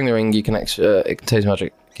 Wearing the ring, you can it contains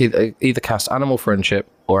magic. Either cast Animal Friendship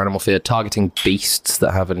or Animal Fear, targeting beasts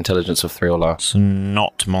that have an intelligence of 3 or less. So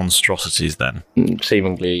not monstrosities, then.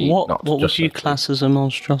 Seemingly What not. would just you like- class as a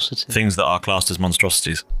monstrosity? Things that are classed as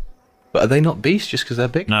monstrosities. But are they not beasts just because they're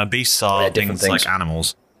big? No, beasts are They're different things things. like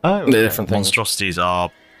animals. Oh, They're different things. Monstrosities are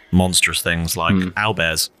monstrous things like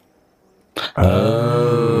owlbears.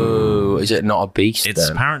 Oh, is it not a beast It's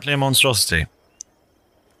then? apparently a monstrosity.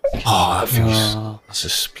 Oh, that feels. That's a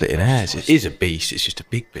splitting hairs. It is a beast. It's just a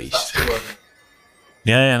big beast.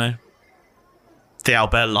 Yeah, no. The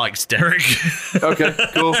owlbear likes Derek. Okay,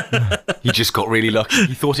 cool. He just got really lucky.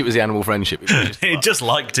 He thought it was the animal friendship. It just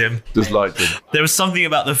liked him. Just liked him. There was something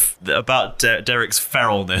about Derek's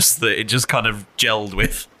feralness that it just kind of gelled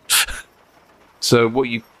with. So what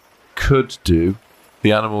you could do,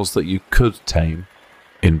 the animals that you could tame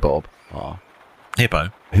in Bob are Hippo.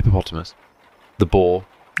 hippopotamus, the boar,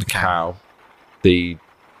 the cow, the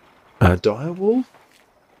direwolf.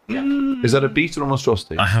 Yeah. Is that a beast or a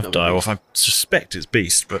monstrosity? I have direwolf. I suspect it's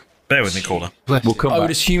beast, but bear with me, caller. We'll come I back.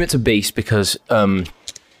 would assume it's a beast because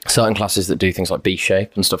certain classes that do things like beast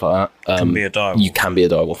shape and stuff like that Can be a direwolf. You can be a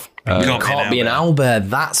direwolf. You can't be an owlbear.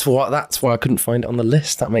 That's why I couldn't find it on the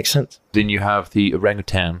list. That makes sense. Then you have the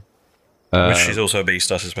orangutan, Which is also a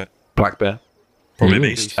beast, I suspect. black bear, Probably a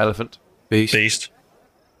beast. elephant, Beast.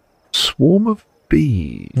 swarm of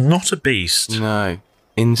bees. Not a beast. No.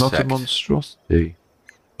 Insect. Not a monstrosity.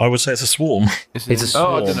 I would say it's a swarm. It's a Oh,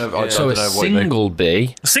 swarm. I don't know. I So don't a know what they- single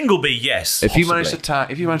bee. A single bee, yes. If you manage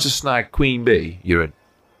to snag queen bee, you're in.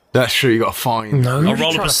 That's true. You got to find. No, I'll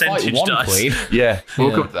roll a percentage dice. Yeah,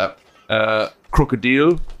 we'll come to that.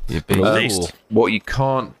 Crocodile. Beast. What you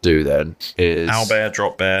can't do then is Owlbear,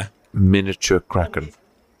 drop bear. miniature kraken.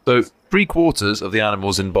 So 3/4 of the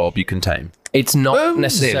animals in Bob you can tame. It's not Well,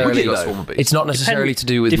 necessarily. nearly. Got swarm of bees. It's not necessarily to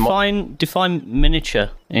do with. Define miniature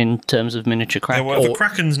in terms of miniature Yeah, kraken. well, if a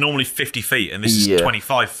kraken's normally 50 feet and this is Yeah.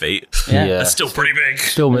 25 feet, Yeah. that's still pretty big.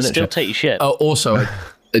 Still And miniature. still take your ship Oh, also,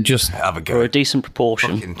 just Have a for go. a decent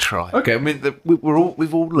proportion. Fucking try. Okay, I mean we've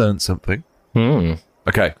all learned something.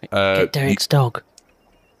 Okay, Get Derek's dog.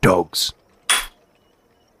 dogs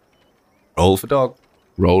Roll for dog.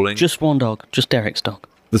 rolling. Just one dog. Just Derek's dog.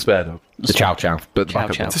 the spare dog, the chow chow. but the Chow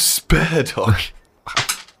backup chow. dog. The spare dog.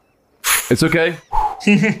 It's okay.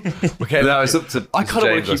 Okay. Now it's up to. I kind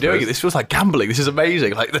of want James, to keep doing suppose. it. This feels like gambling. This is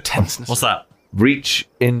amazing. Like the tenseness. What's that? Reach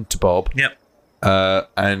into Bob Yep.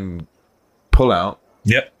 and pull out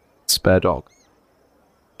Yep. spare dog.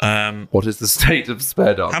 What is the state of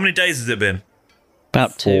spare dog? How many days has it been?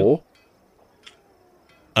 About 2. 4?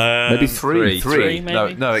 Maybe three. Three, No,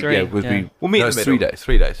 maybe? no, Three, yeah, would yeah. be. We'll meet no, in it's the 3 middle. days.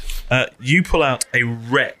 3 days. You pull out a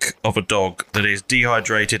wreck of a dog that is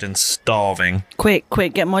dehydrated and starving. Quick,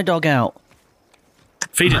 get my dog out.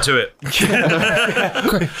 Feed it to it.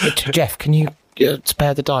 Jeff, can you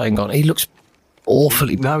spare the dying on? He looks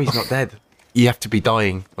awfully. No, he's not dead. You have to be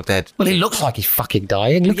dying or dead. Well, he looks like he's fucking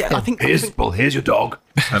dying. Look at Yeah, him. I think. Here's your dog.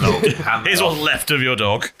 And I'll hand Here's it what's off. left of your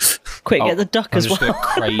dog. Quick, get the duck I'm as just well. going to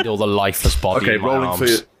cradle the lifeless body Okay, in my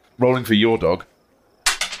arms. rolling for your dog.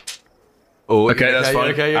 Oh, Okay, that's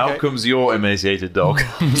fine. Okay. Out comes your emaciated dog.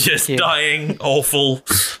 Just Yeah. dying, awful.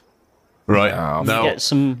 Right Oh, now, Get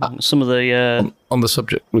some of the On the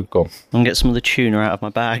subject, we've gone. and get some of the tuna out of my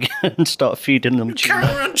bag and start feeding them tuna.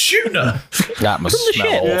 Carrot and tuna. That must From the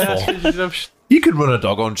smell ship. awful. you can run a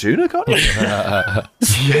dog on tuna, can't you?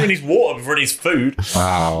 He needs water before he needs food.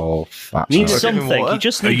 Oh, fat Need man. something. water? You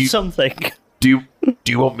just Are need you- something. Do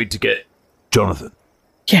you want me to get Jonathan?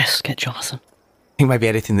 Yes, get Jonathan. I think maybe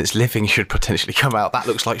anything that's living should potentially come out. That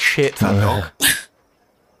looks like shit. That dog.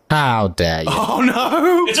 How dare you? Oh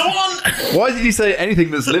no! It's a one. Why did you say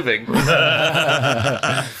anything that's living?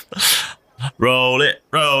 Roll it.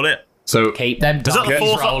 So Keep them Is that the donkeys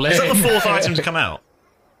fourth? rolling. Is that the fourth item to come out?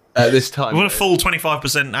 At this time. We've got a full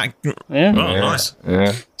 25%. Yeah. Oh, nice.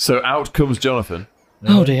 Yeah. so out comes Jonathan.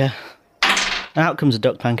 Oh dear. Out comes a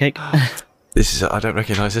duck pancake. This is. I don't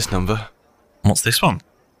recognise this number. What's this one?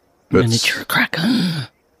 Miniature Kraken.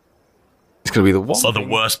 It's going to be the one. It's like the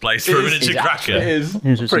worst place for a miniature Kraken. It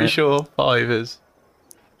is. Pretty sure 5 is.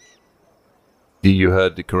 You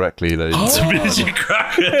heard it correctly, ladies. It's a miniature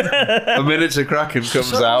Kraken. A miniature Kraken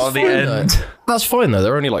comes out on the end. That's fine though.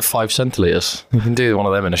 They're only like 5 centilitres. You can do one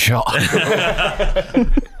of them in a shot.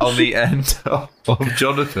 On the end of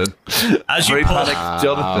Jonathan. As you Very pull, panicked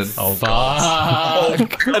Jonathan. oh god.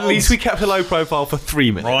 At least we kept a low profile for 3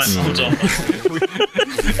 minutes. Right, hold on.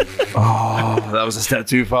 Oh, that was a step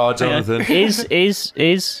too far, Jonathan. This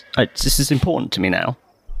is important to me now.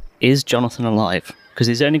 Is Jonathan alive? Because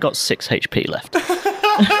he's only got 6 HP left.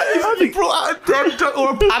 You brought out a dead duck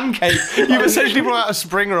or a pancake. You've essentially brought out a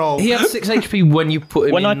spring roll. He had 6 HP when you put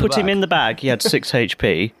him When in I the put him bag. in the bag, he had 6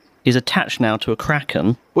 HP. He's attached now to a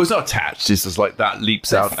Kraken. Well, it's not attached. It's just like that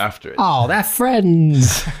leaps out after it. Oh, they're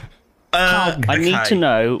friends. I need to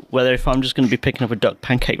know whether if I'm just going to be picking up a duck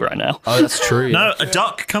pancake right now. Oh, that's true. No, a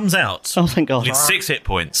duck comes out Oh, thank God. with 6 hit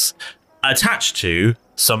points, attached to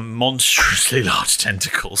some monstrously large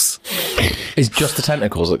tentacles. It's just the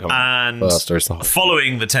tentacles that come. And Well, that's the whole-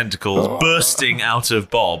 following the tentacles, bursting out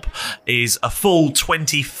of Bob, is a full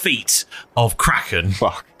 20 feet of Kraken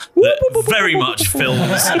that very much fills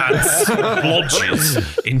and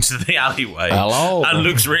lodges into the alleyway. Hello. And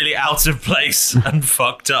looks really out of place and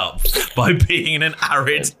fucked up by being in an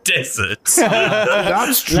arid desert.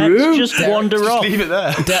 That's Let's just wander off. Leave it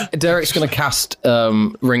there. Derek's going to cast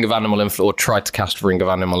Ring of Animal Influence, or try to cast Ring of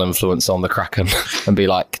Animal Influence on the Kraken and be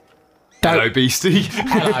like, Hello, beastie.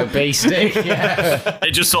 hello, beastie. Yeah.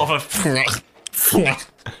 It just sort of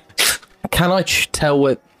Can I tell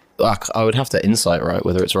what... I would have to insight, right,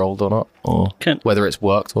 whether it's rolled or not, or whether it's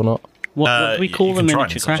worked or not. What do we call you the can try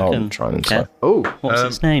miniature and insight. Kraken? I'll try and insight. Oh, What's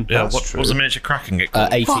its name? Yeah, what was the miniature Kraken get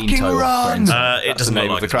called? 18 Fucking total. run! friends. It doesn't the look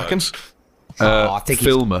name like of the it Kraken. works. I think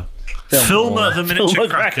Filmer. Filmer the miniature Filmer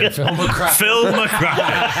Kraken. Kraken. Filmer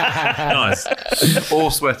Kraken. Nice.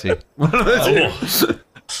 Or sweaty. Oh,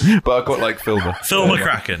 But I quite like Filmer. Filmer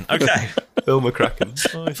Kraken. Okay. Filmer Kraken.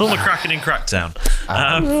 Filmer Kraken in Crackdown.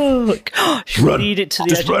 Lead it to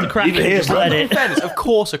the edge of the Kraken. Just let it. Of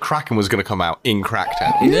course, a Kraken was going to come out in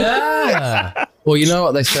Crackdown. Yeah. Well, you know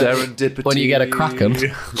what they say. Serendipity. When you get a Kraken.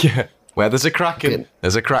 Yeah. Where there's a Kraken,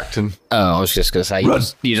 there's a Kraken. Oh, I was just going to say,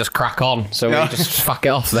 you just crack on, so we just fuck it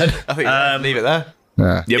off then. I think leave it there.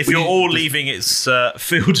 Yeah. If you're all leaving its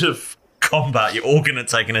field of combat, you're all going to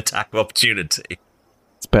take an attack of opportunity.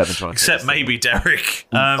 It's better than trying. Except maybe Derek.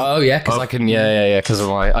 Oh yeah, because I can because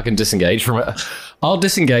I can disengage from it. I'll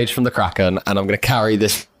disengage from the Kraken, and I'm going to carry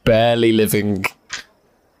this barely living.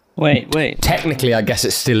 Wait. Technically, I guess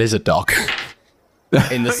it still is a dog,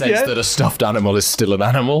 in the sense that a stuffed animal is still an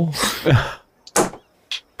animal.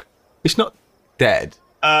 It's not dead.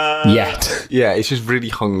 Yet Yeah, it's just really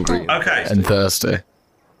hungry. Okay. and thirsty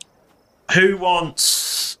Who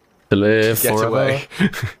wants... to live Get forever. away.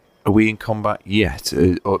 Are we in combat yet? I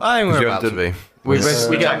think we're about to be. We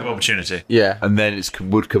attack of opportunity. Yeah. And then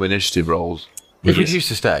would come initiative rolls. If we choose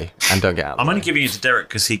to stay and don't get out. I'm only giving it to Derek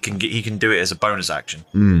because he can do it as a bonus action.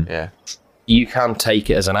 Yeah. You can take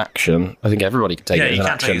it as an action. I think everybody can take Yeah, it as you an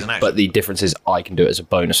can take action, it as an action. but the difference is I can do it as a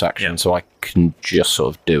bonus action, Yeah. so I can just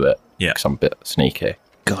sort of do it. Yeah. Because I'm a bit sneaky.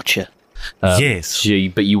 Gotcha. Yes.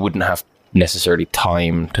 But you wouldn't have necessarily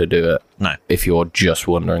time to do it No. if you're just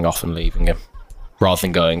wandering off and leaving him, rather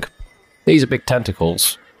than going, these are big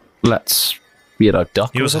tentacles. Let's,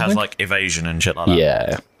 duck. He or also has something." like evasion and shit like that.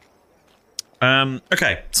 Yeah.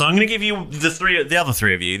 Okay, so I'm going to give you the other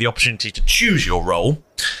three of you the opportunity to choose your role.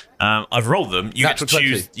 I've rolled them. You get to Natural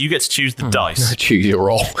choose. 20. You get to choose the dice. Choose your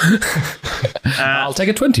roll. I'll take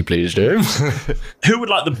a 20, please, James. Who would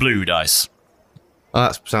like the blue dice? Oh,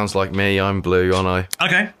 that sounds like me. I'm blue, aren't I?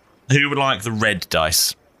 Okay. Who would like the red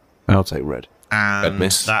dice? I'll take red. And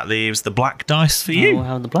miss. that leaves the black dice for you. We'll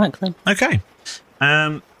have the black then. Okay.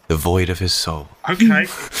 The void of his soul. Okay.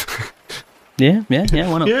 Yeah,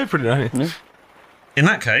 why not? Yeah, pretty nice. In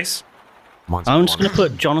that case, I'm just going to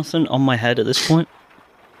put Jonathan on my head at this point.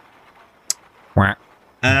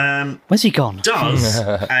 Where's he gone? does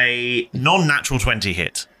a non-natural 20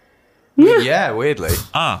 hit? Yeah, weirdly.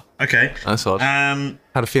 Ah, okay. That's odd. Had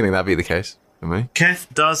a feeling that'd be the case for me. Keth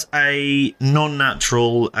does a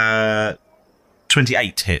non-natural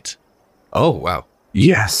 28 hit. Oh, wow.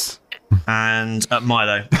 Yes. And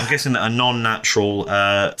Milo, I'm guessing that a non-natural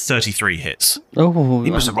 33 hits. Oh,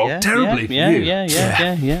 He must have rolled terribly for you. Yeah.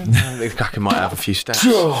 I think Kraken might have a few stats.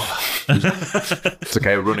 It's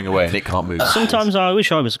okay, we're running away and it can't move. Sometimes I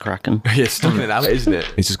wish I was a Kraken. Yeah, stuck in it out, isn't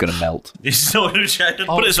it? It's just going to melt. It's not going to chase.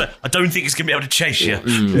 Put it this way, I don't think it's going to be able to chase you.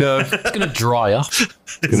 No. It's going to dry up.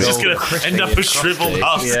 It's just going to end up a shriveled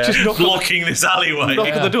husk, Just blocking this alleyway.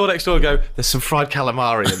 Knock on the door next door and go, there's some fried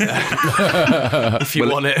calamari in there. If you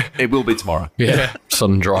want it. It will be tomorrow. Yeah.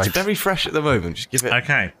 Sun-dried. It's very fresh at the moment. Just give it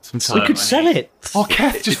Okay. some time. We could sell it. Oh,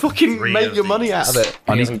 Kev, just fucking Three make of your money these. out of it.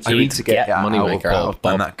 I need to get money out of maker out of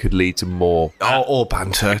Bob, and Bob. that could lead to more. Oh, or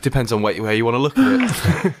banter. Depends on where you want to look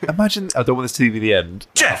at it. Imagine, I don't want this to be the end.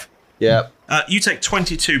 Jeff, Yeah. you take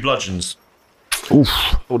 22 bludgeons. Oof.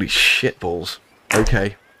 Holy shit balls.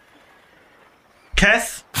 Okay.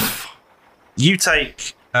 Keth, you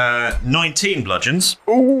take 19 bludgeons.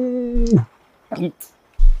 Ooh.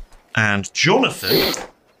 And Jonathan.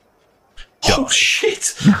 Oh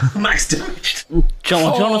shit! Max damage.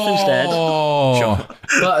 Jonathan's dead. Oh.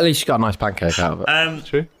 But at least you got a nice pancake out of it.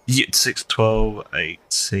 True. 6, 12,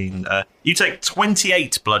 18. You take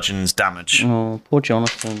 28 bludgeons damage. Oh, poor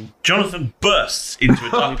Jonathan. Jonathan bursts into a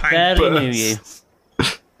dark pancake. Barely knew you.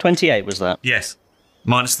 28 was that? Yes,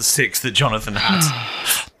 minus the 6 that Jonathan had.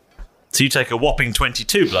 So you take a whopping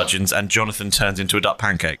 22 bludgeons, and Jonathan turns into a duck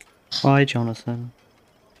pancake. Bye, Jonathan.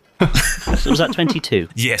 So was that 22?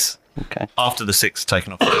 Yes, Okay. after the 6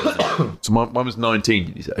 taken off. So mine was 19,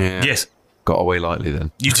 did you say? Yeah. Yes, Got away lightly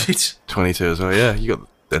then. you did. 22 as well. Yeah, you got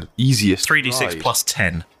the easiest. 3d6 ride. plus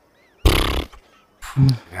 10. Ow.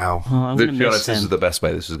 Oh, I'm To going be to honest, miss this is him. the best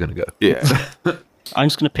way this is going to go. Yeah. I'm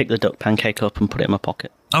just going to pick the duck pancake up and put it in my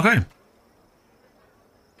pocket. Okay.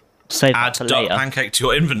 Save Add that for duck later. pancake to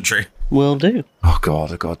your inventory. Will do. Oh,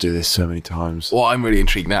 God, I've got to do this so many times. What I'm really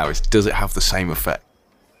intrigued now is, does it have the same effect?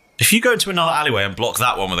 If you go into another alleyway and block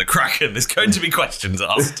that one with a kraken, there's going to be questions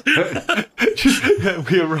asked.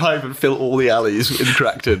 We arrive and fill all the alleys in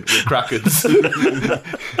Crackton with Krakens.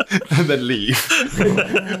 And then leave.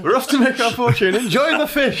 We're off to make our fortune. Enjoy the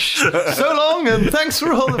fish. So long, and thanks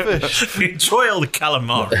for all the fish. Enjoy all the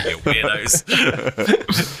calamari, you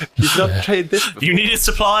weirdos. You've not tried this before. You needed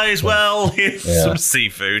supplies? Well, here's some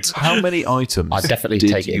seafood. How many items I'd definitely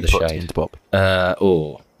did take it you in the put shade. into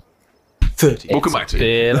Bob? 30. We'll come back to it.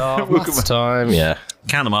 Bit of last time, yeah.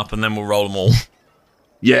 Count them up and then we'll roll them all.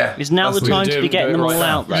 Yeah. Is now the That's what time we to do. be getting Do it them right all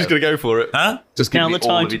now. out, We're just though? going to go for it. Huh? Just give Now me the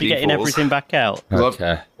time all to of be your getting D4s. everything back out.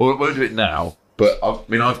 Okay. Well, I won't do it now, but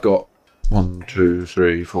I've got 1, 2,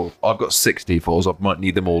 3, 4. I've got 6 D4s. I might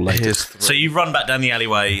need them all later. Here's 3. So you run back down the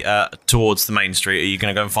alleyway towards the main street. Are you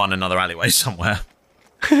going to go and find another alleyway somewhere?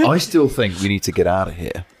 I still think we need to get out of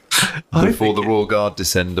here before the Royal Guard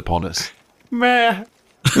descend upon us. Meh.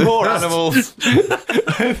 More animals.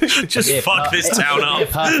 Just fuck this town up.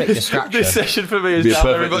 Perfect distraction. This session for me has Be a now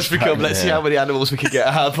very perfect much become, let's see how many animals we can get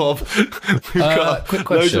out of. We've got quick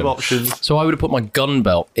loads question. of options. So I would have put my gun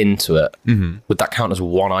belt into it. Mm-hmm. Would that count as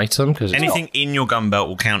one item? Because Anything in your gun belt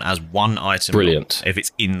will count as one item. Brilliant. If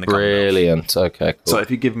it's in the gun belt. Brilliant. Okay, cool. So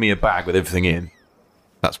if you give me a bag with everything in,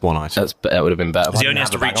 That's one item. That would have been better. if I He only didn't has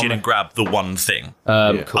to have the bag reach in on and grab the one thing.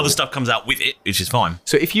 me. Cool. Other stuff comes out with it, which is fine.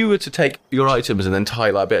 So if you were to take your items and then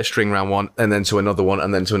tie like a bit of string around one, and then to another one,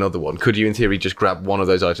 and then to another one, could you in theory just grab one of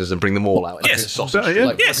those items and bring them all out? Yes. a sausage? yeah.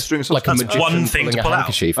 Like, Yes. a string of like a sausage. That's magician one thing pulling to a pull out.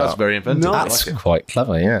 handkerchief That's out. very inventive. That's quite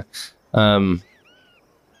clever, yeah.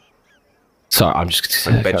 So I'm just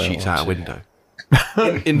And bed sheets out a window.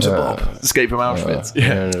 Into Bob. Escape from Auschwitz.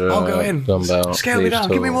 I'll go in. Dumbbell, Scale me down.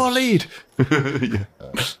 Give me more lead.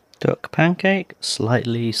 Duck pancake,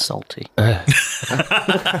 slightly salty.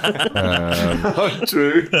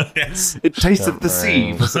 True. Yes. It tastes of the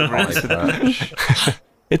sea for some reason.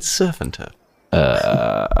 It's surf and turf.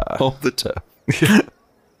 Of the turf.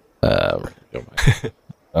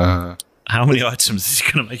 How many items is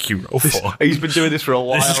he going to make you roll for? He's been doing this for a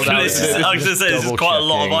while This is, now. this is, I was going to say, this is quite a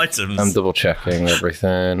lot of items. I'm double checking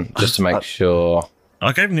everything just to make sure.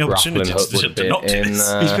 I gave him the Grappling opportunity hook would to, have to been not do in this.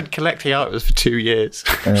 there. He's been collecting items for 2 years.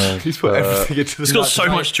 He's put everything into the He's got so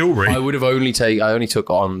much jewellery. I would have only I only took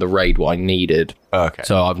on the raid what I needed. Okay.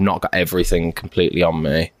 So I've not got everything completely on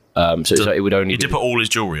me. So it would only You did be, put all his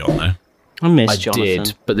jewellery on, though. I miss I Jonathan.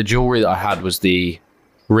 did, but the jewelry that I had was the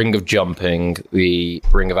ring of jumping, the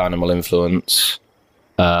ring of animal influence,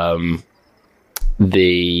 I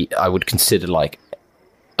would consider like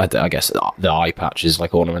I guess the eye patch is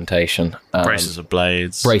like ornamentation. Braces of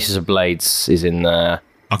blades. Braces of blades is in there.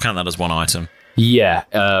 I'll count that as one item. Yeah,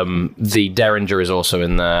 the derringer is also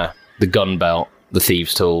in there. The gun belt, the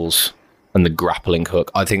thieves' tools, and the grappling hook.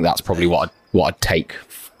 I think that's probably what I'd take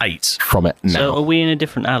 8 from it now. So are we in a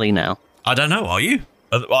different alley now? I don't know. Are you?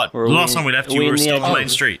 Last time we left, you were still on the main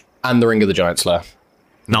street. And the Ring of the Giant Slayer.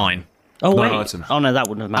 9. Oh wait! items. Oh no, that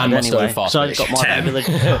wouldn't have mattered And anyway. Stone So I Fast got my Ten.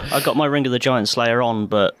 I got my Ring of the Giant Slayer on,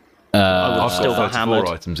 but I would have I've still got got 34 hammered.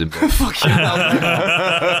 items in both.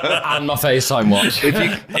 And my FaceTime watch.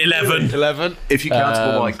 11. If you count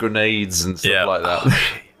all my grenades and stuff Yeah. like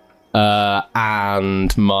that.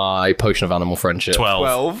 And my Potion of Animal Friendship.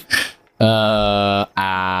 12.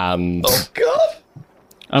 And... Oh, God.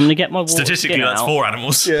 I'm gonna get my water Statistically, skin that's out. 4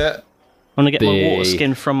 animals. Yeah. I'm gonna get my The- water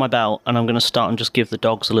skin from my belt, and I'm gonna start and just give the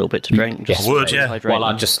dogs a little bit to drink. Just would, to yeah. hydrate Well,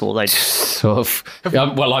 I them just before they. sort of...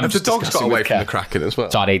 Well, I'm The just dogs got discussing away with from the Kev. Kraken as well.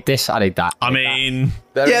 So I need this, I need that. I mean,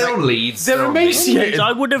 They're on leads. They're emaciated.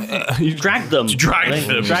 I would have dragged them. Dragged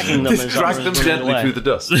them. Dragging them. as I Drag was them running gently away. through the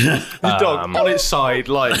dust. The dog on its side,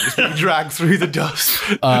 like just being dragged through the dust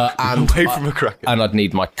And away from a Kraken. And I'd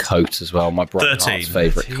need my coat as well, my Brian 13. Hart's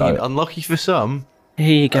favourite coat. Unlucky for some.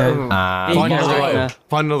 Here you go. And, Find Yeah, another right item. there.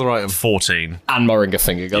 Find another item. 14. and my Ring of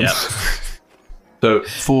Finger Guns. Yep. So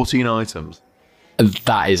 14 items.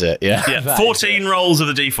 That is it, yeah. Yeah, 14 rolls of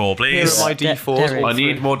the D4, Here please. are my D4s. Derek. I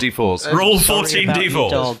need more D4s. Roll Sorry 14 about your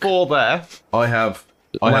D4s. dog. 4 there. I have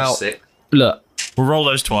 6. Look, We'll roll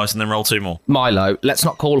those twice and then roll 2 more. Milo, let's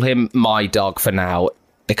not call him my dog for now,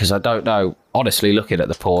 because I don't know. Honestly, looking at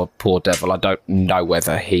the poor devil, I don't know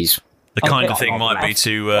whether he's... The kind of thing might be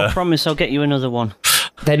to... I promise I'll get you another one.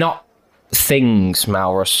 They're not things,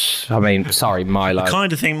 Maurus. I mean, sorry, Milo.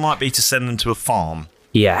 kind of thing might be to send them to a farm.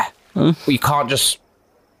 Yeah. You can't just...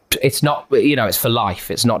 It's not, it's for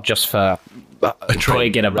life. It's not just for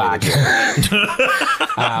putting in a bag.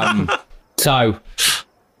 So,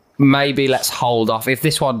 maybe let's hold off. If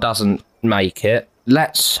this one doesn't make it,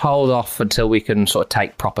 let's hold off until we can sort of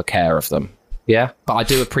take proper care of them. Yeah? But I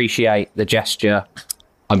do appreciate the gesture.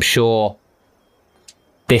 I'm sure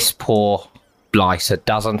this poor blighter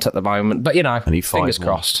doesn't at the moment. But, need 5 fingers more.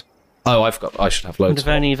 crossed. Oh, I should have Would loads.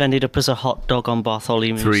 have only have ended up as a hot dog on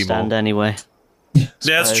Bartholomew's 3 stand more. anyway. Yeah,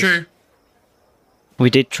 that's true. We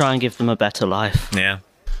did try and give them a better life. Yeah.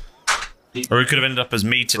 Or it could have ended up as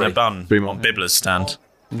meat in a bun 3 more. on Bibbler's stand.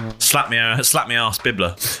 Slap me ass,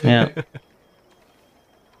 Bibbler. Yeah.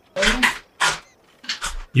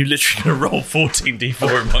 You literally gonna roll 14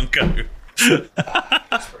 D4 in one go.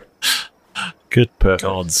 Good Perfect.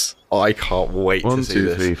 gods. I can't wait 1, to see 2,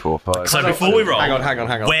 this. 3, 4, 5. So before we roll, Hang on.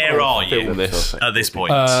 where are Film you this. at this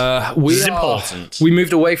point? We This is are- important. We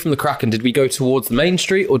moved away from the Kraken. Did we go towards the main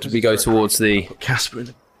street, or did we go towards the? Casper.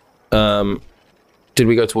 Did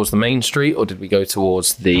we go towards the main street, or did we go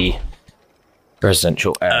towards the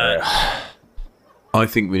residential area? I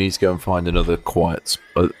think we need to go and find another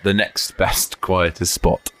the next best, quietest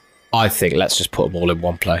spot. I think let's just put them all in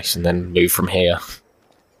one place and then move from here.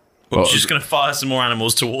 We're just going to fire some more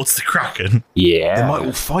animals towards the Kraken. Yeah, They might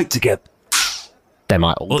all fight together. They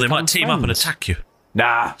might all. Or they become might team up and friends. attack you.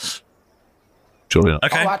 Nah. Surely not.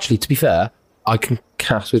 Okay. Oh, actually, to be fair, I can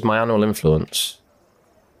cast with my Animal Influence.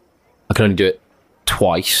 I can only do it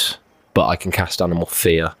twice, but I can cast Animal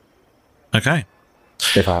Fear Okay.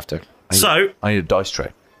 if I have to. So, I need a dice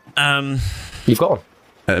tray. You've got one.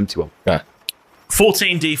 Empty one. Yeah.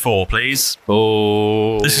 14 D4, please.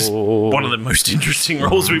 Oh, This is one of the most interesting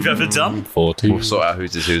rolls we've ever done. 14. We'll sort out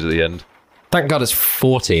who's at the end. Thank God it's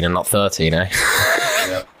 14 and not 13, eh?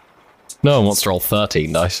 No one wants to roll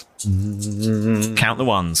 13 dice. Count the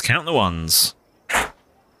ones.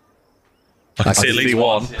 I can see at least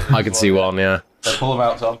one. I can see one, yeah. Pull them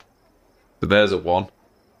out, Tom. So there's a 1.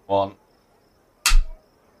 1.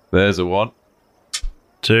 There's a 1.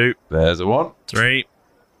 2, There's a 1. 3,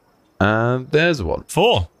 And there's a 1.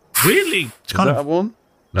 4. Weirdly, Is kind that a of 1?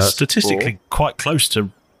 No, it's statistically 4. quite close to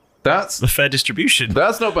That's the fair distribution.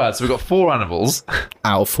 not bad. So we've got 4 animals.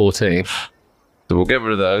 Out of 14. So we'll get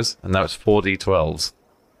rid of those. And now it's 4d12s.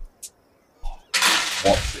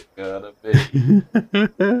 What's it gonna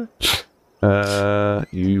be?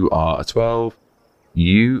 You are a 12.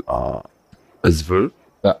 You are a Zvul.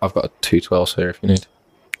 I've got a 212 here if you need.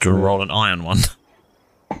 Do you want to roll an iron one?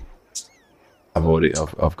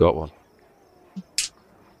 I've got one.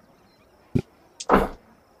 So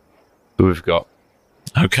we've got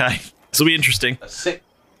Okay. This will be interesting. A 6,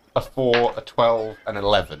 a 4, a 12, and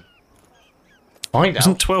 11. Find out.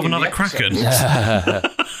 Isn't 12 in the another episode.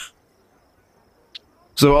 Kraken?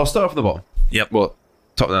 So I'll start from the bottom. Yep. Well,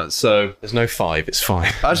 top of that. So There's no 5, it's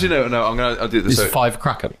 5. actually, no. I'll do this. Is So 5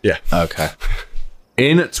 Kraken? Yeah. Okay.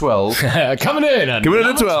 in at 12, Coming in! And coming in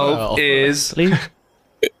at 12 is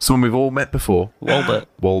someone we've all met before. Walbert.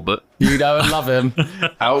 Walbert. You know and love him.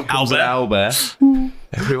 Out comes an Owlbear. owlbear.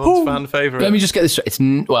 Everyone's fan favourite. Let me just get this.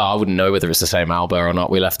 Well, I wouldn't know whether it's the same owlbear or not.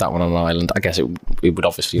 We left that one on an island. I guess it would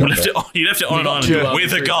obviously. You left it on an island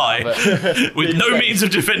with a guy with no means of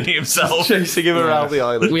defending himself, chasing him around the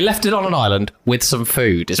island. We left it on an island with some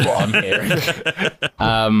food, is what I'm hearing.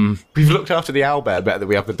 We've looked after the owlbear better than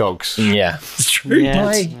we have the dogs. Yeah, it's true.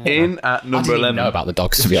 Yeah, In at number 11. Know about the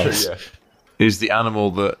dogs, to be honest. Is the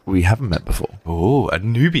animal that we haven't met before. Oh, a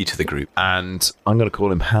newbie to the group. And I'm going to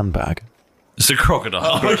call him Handbag. It's a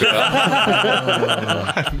crocodile.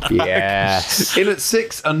 Yes. In at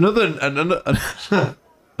 6, another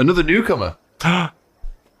newcomer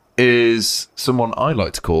is someone I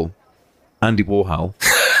like to call Andy Warhol.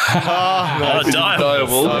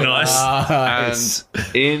 Direwolf. Nice.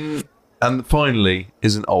 And finally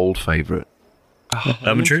is an old favourite.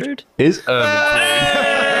 Ermintrude? Is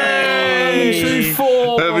Ermintrude.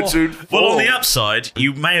 Ermintrude 4. Well, on the upside,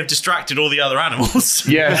 you may have distracted all the other animals.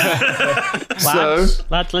 Yes.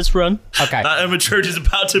 Lads, let's run. Okay. That Ermintrude is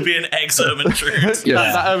about to be an ex-Ermintrude. Yeah,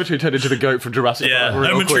 that Ermintrude turned into the goat from Jurassic Yeah, Park.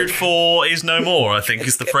 real quick. Ermintrude 4 is no more, I think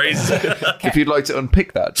is the phrase. If you'd like to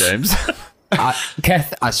unpick that, James.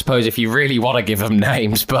 Keth, I suppose if you really want to give them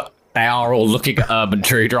names, but they are all looking at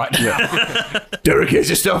Ermintrude right now. Derek, here's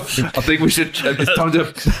your stuff. I think we should. It's time to.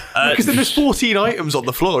 Because then there's 14 items on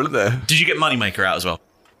the floor, isn't there? Did you get Moneymaker out as well?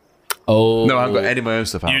 Oh. No, I haven't got any of my own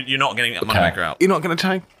stuff out. You're not getting Moneymaker out. You're not going to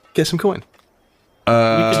try and get some coin?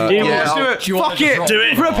 Let's do it. Do you want Fuck me to it. drop- Do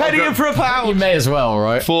it. For a penny and for a You pound. may as well,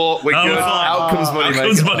 right? 4, we're good. fine. Out comes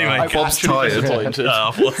Moneymaker. Bob's tired.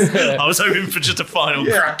 I was hoping for just a final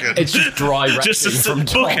cracker. It's just dry Just wrestling to from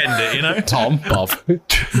Tom. bookend it, you know? Tom, Bob.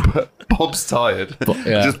 Bob's tired.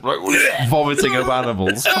 Yeah. Just like vomiting up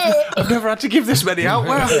animals. I've never had to give this many out.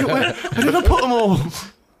 Where did I put them all?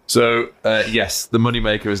 So, yes, the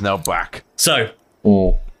Moneymaker is now back. So,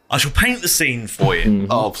 I shall paint the scene for you.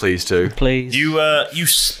 Oh, please do. Please. You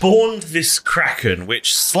spawned this kraken,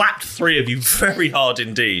 which slapped 3 of you very hard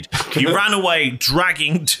indeed. You ran away,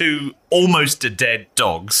 dragging 2 almost dead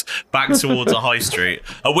dogs back towards a high street.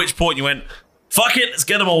 At which point you went, "Fuck it, let's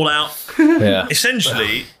get them all out." Yeah.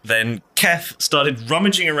 Essentially, then Keth started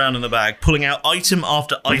rummaging around in the bag, pulling out item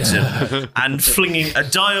after item, and flinging a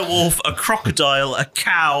direwolf, a crocodile, a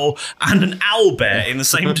cow, and an owlbear in the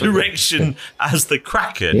same direction as the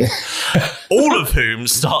kraken. All of whom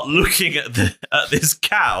start looking at this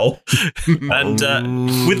cow, and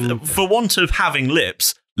for want of having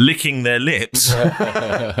lips, licking their lips,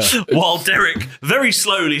 while Derek very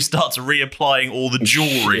slowly starts reapplying all the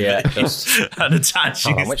jewellery and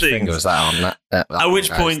attaching his Which things. finger was that on? That At which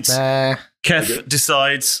goes point, there. Keth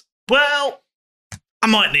decides, well, I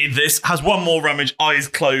might need this. Has one more rummage, eyes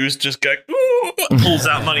closed, just going, ooh, pulls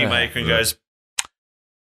out Moneymaker and goes,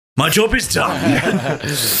 "My job is done."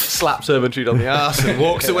 Slaps Ermintrude on the ass and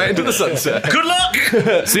walks away into the sunset. Good luck.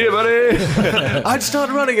 See you, buddy. I'd start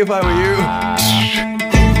running if I were you.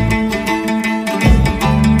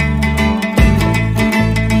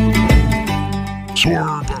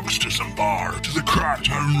 Swerve Bucks disembark to the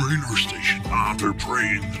Cracktown railway station after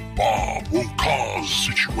praying that Bob won't cause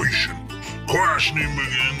a situation. Questioning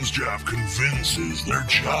begins, Jeff convinces they're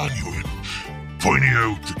genuine. Finding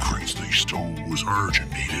out the crates they stole was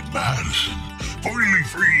urgent needed medicine. Finally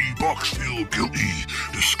free, Bucks feel guilty,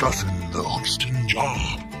 discussing the Huntston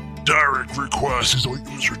job. Derek requests his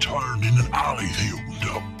items returned in an alley they opened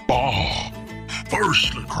up. Bob.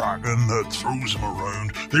 First, the Kraken that throws them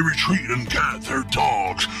around, they retreat and get their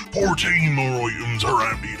dogs. 14 more items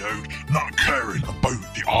are emptied out, not caring about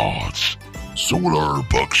the odds. Solar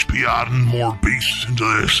Bucks be adding more beasts into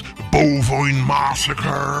this bovine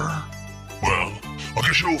massacre. Well, I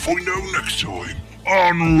guess you'll find out next time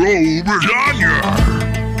on Roll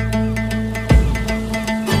Britannia.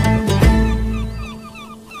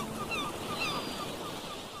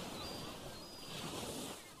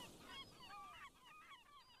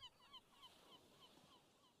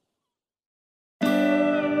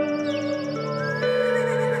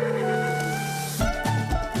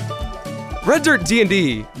 Red Dirt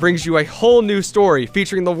D&D brings you a whole new story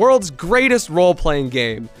featuring the world's greatest role-playing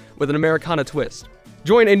game with an Americana twist.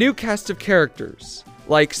 Join a new cast of characters,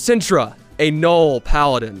 like Sintra, a Gnoll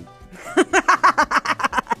paladin.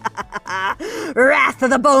 Wrath of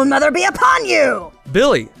the Bone Mother be upon you!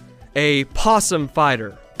 Billy, a possum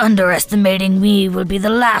fighter. Underestimating me will be the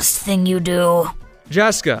last thing you do.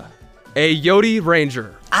 Jessica, a Yodi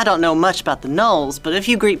ranger. I don't know much about the Gnolls, but if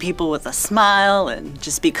you greet people with a smile and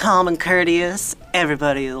just be calm and courteous,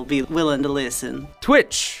 everybody will be willing to listen.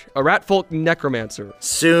 Twitch, a ratfolk necromancer.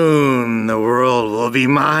 Soon the world will be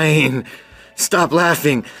mine. Stop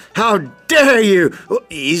laughing. How dare you? Oh,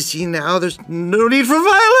 easy now, there's no need for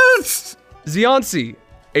violence. Ziansi,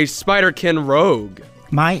 a Spiderkin rogue.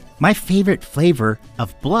 My favorite flavor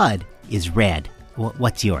of blood is red.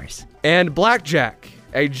 What's yours? And Blackjack,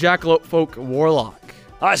 a Jackalope folk warlock.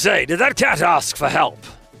 I say, did that cat ask for help?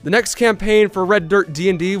 The next campaign for Red Dirt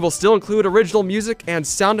D&D will still include original music and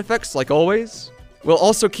sound effects like always. We'll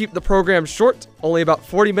also keep the program short, only about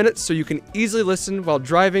 40 minutes, so you can easily listen while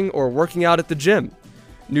driving or working out at the gym.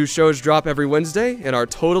 New shows drop every Wednesday and are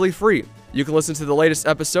totally free. You can listen to the latest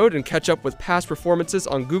episode and catch up with past performances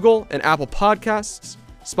on Google and Apple Podcasts,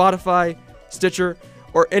 Spotify, Stitcher,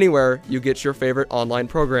 or anywhere you get your favorite online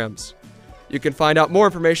programs. You can find out more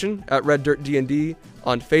information at Red Dirt D&D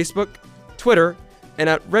on Facebook, Twitter, and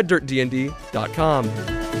at reddirtdnd.com.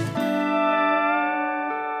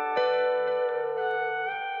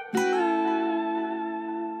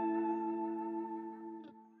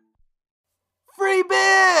 Free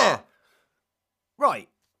beer! Right,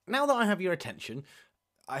 now that I have your attention,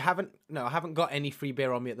 I haven't got any free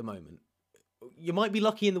beer on me at the moment. You might be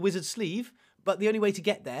lucky in the wizard's sleeve, but the only way to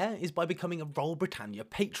get there is by becoming a Roll Britannia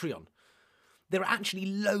Patreon. There are actually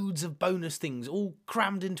loads of bonus things, all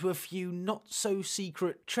crammed into a few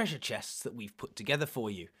not-so-secret treasure chests that we've put together for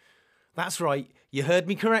you. That's right, you heard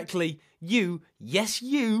me correctly. You, yes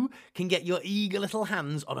you, can get your eager little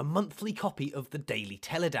hands on a monthly copy of the Daily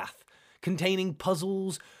Teledath, containing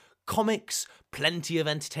puzzles, comics, plenty of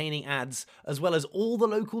entertaining ads, as well as all the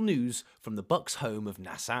local news from the Bucks' home of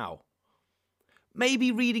Nassau.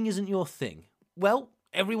 Maybe reading isn't your thing. Well,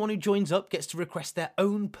 everyone who joins up gets to request their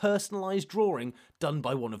own personalised drawing done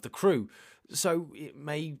by one of the crew, so it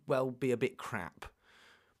may well be a bit crap.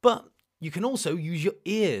 But you can also use your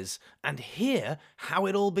ears and hear how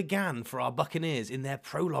it all began for our Buccaneers in their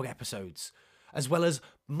prologue episodes, as well as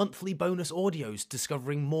monthly bonus audios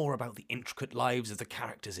discovering more about the intricate lives of the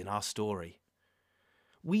characters in our story.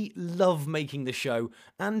 We love making the show,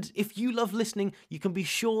 and if you love listening, you can be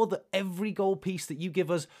sure that every gold piece that you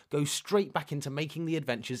give us goes straight back into making the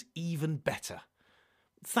adventures even better.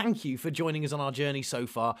 Thank you for joining us on our journey so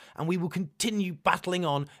far, and we will continue battling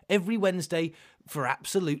on every Wednesday for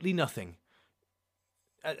absolutely nothing.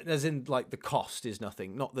 As in, like, the cost is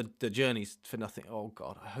nothing, not the journey's for nothing. Oh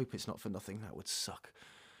God, I hope it's not for nothing, that would suck.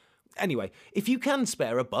 Anyway, if you can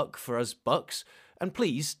spare a buck for us bucks, and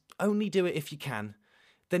please, only do it if you can,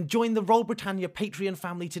 then join the Roll Britannia Patreon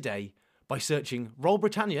family today by searching Roll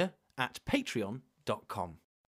Britannia at patreon.com.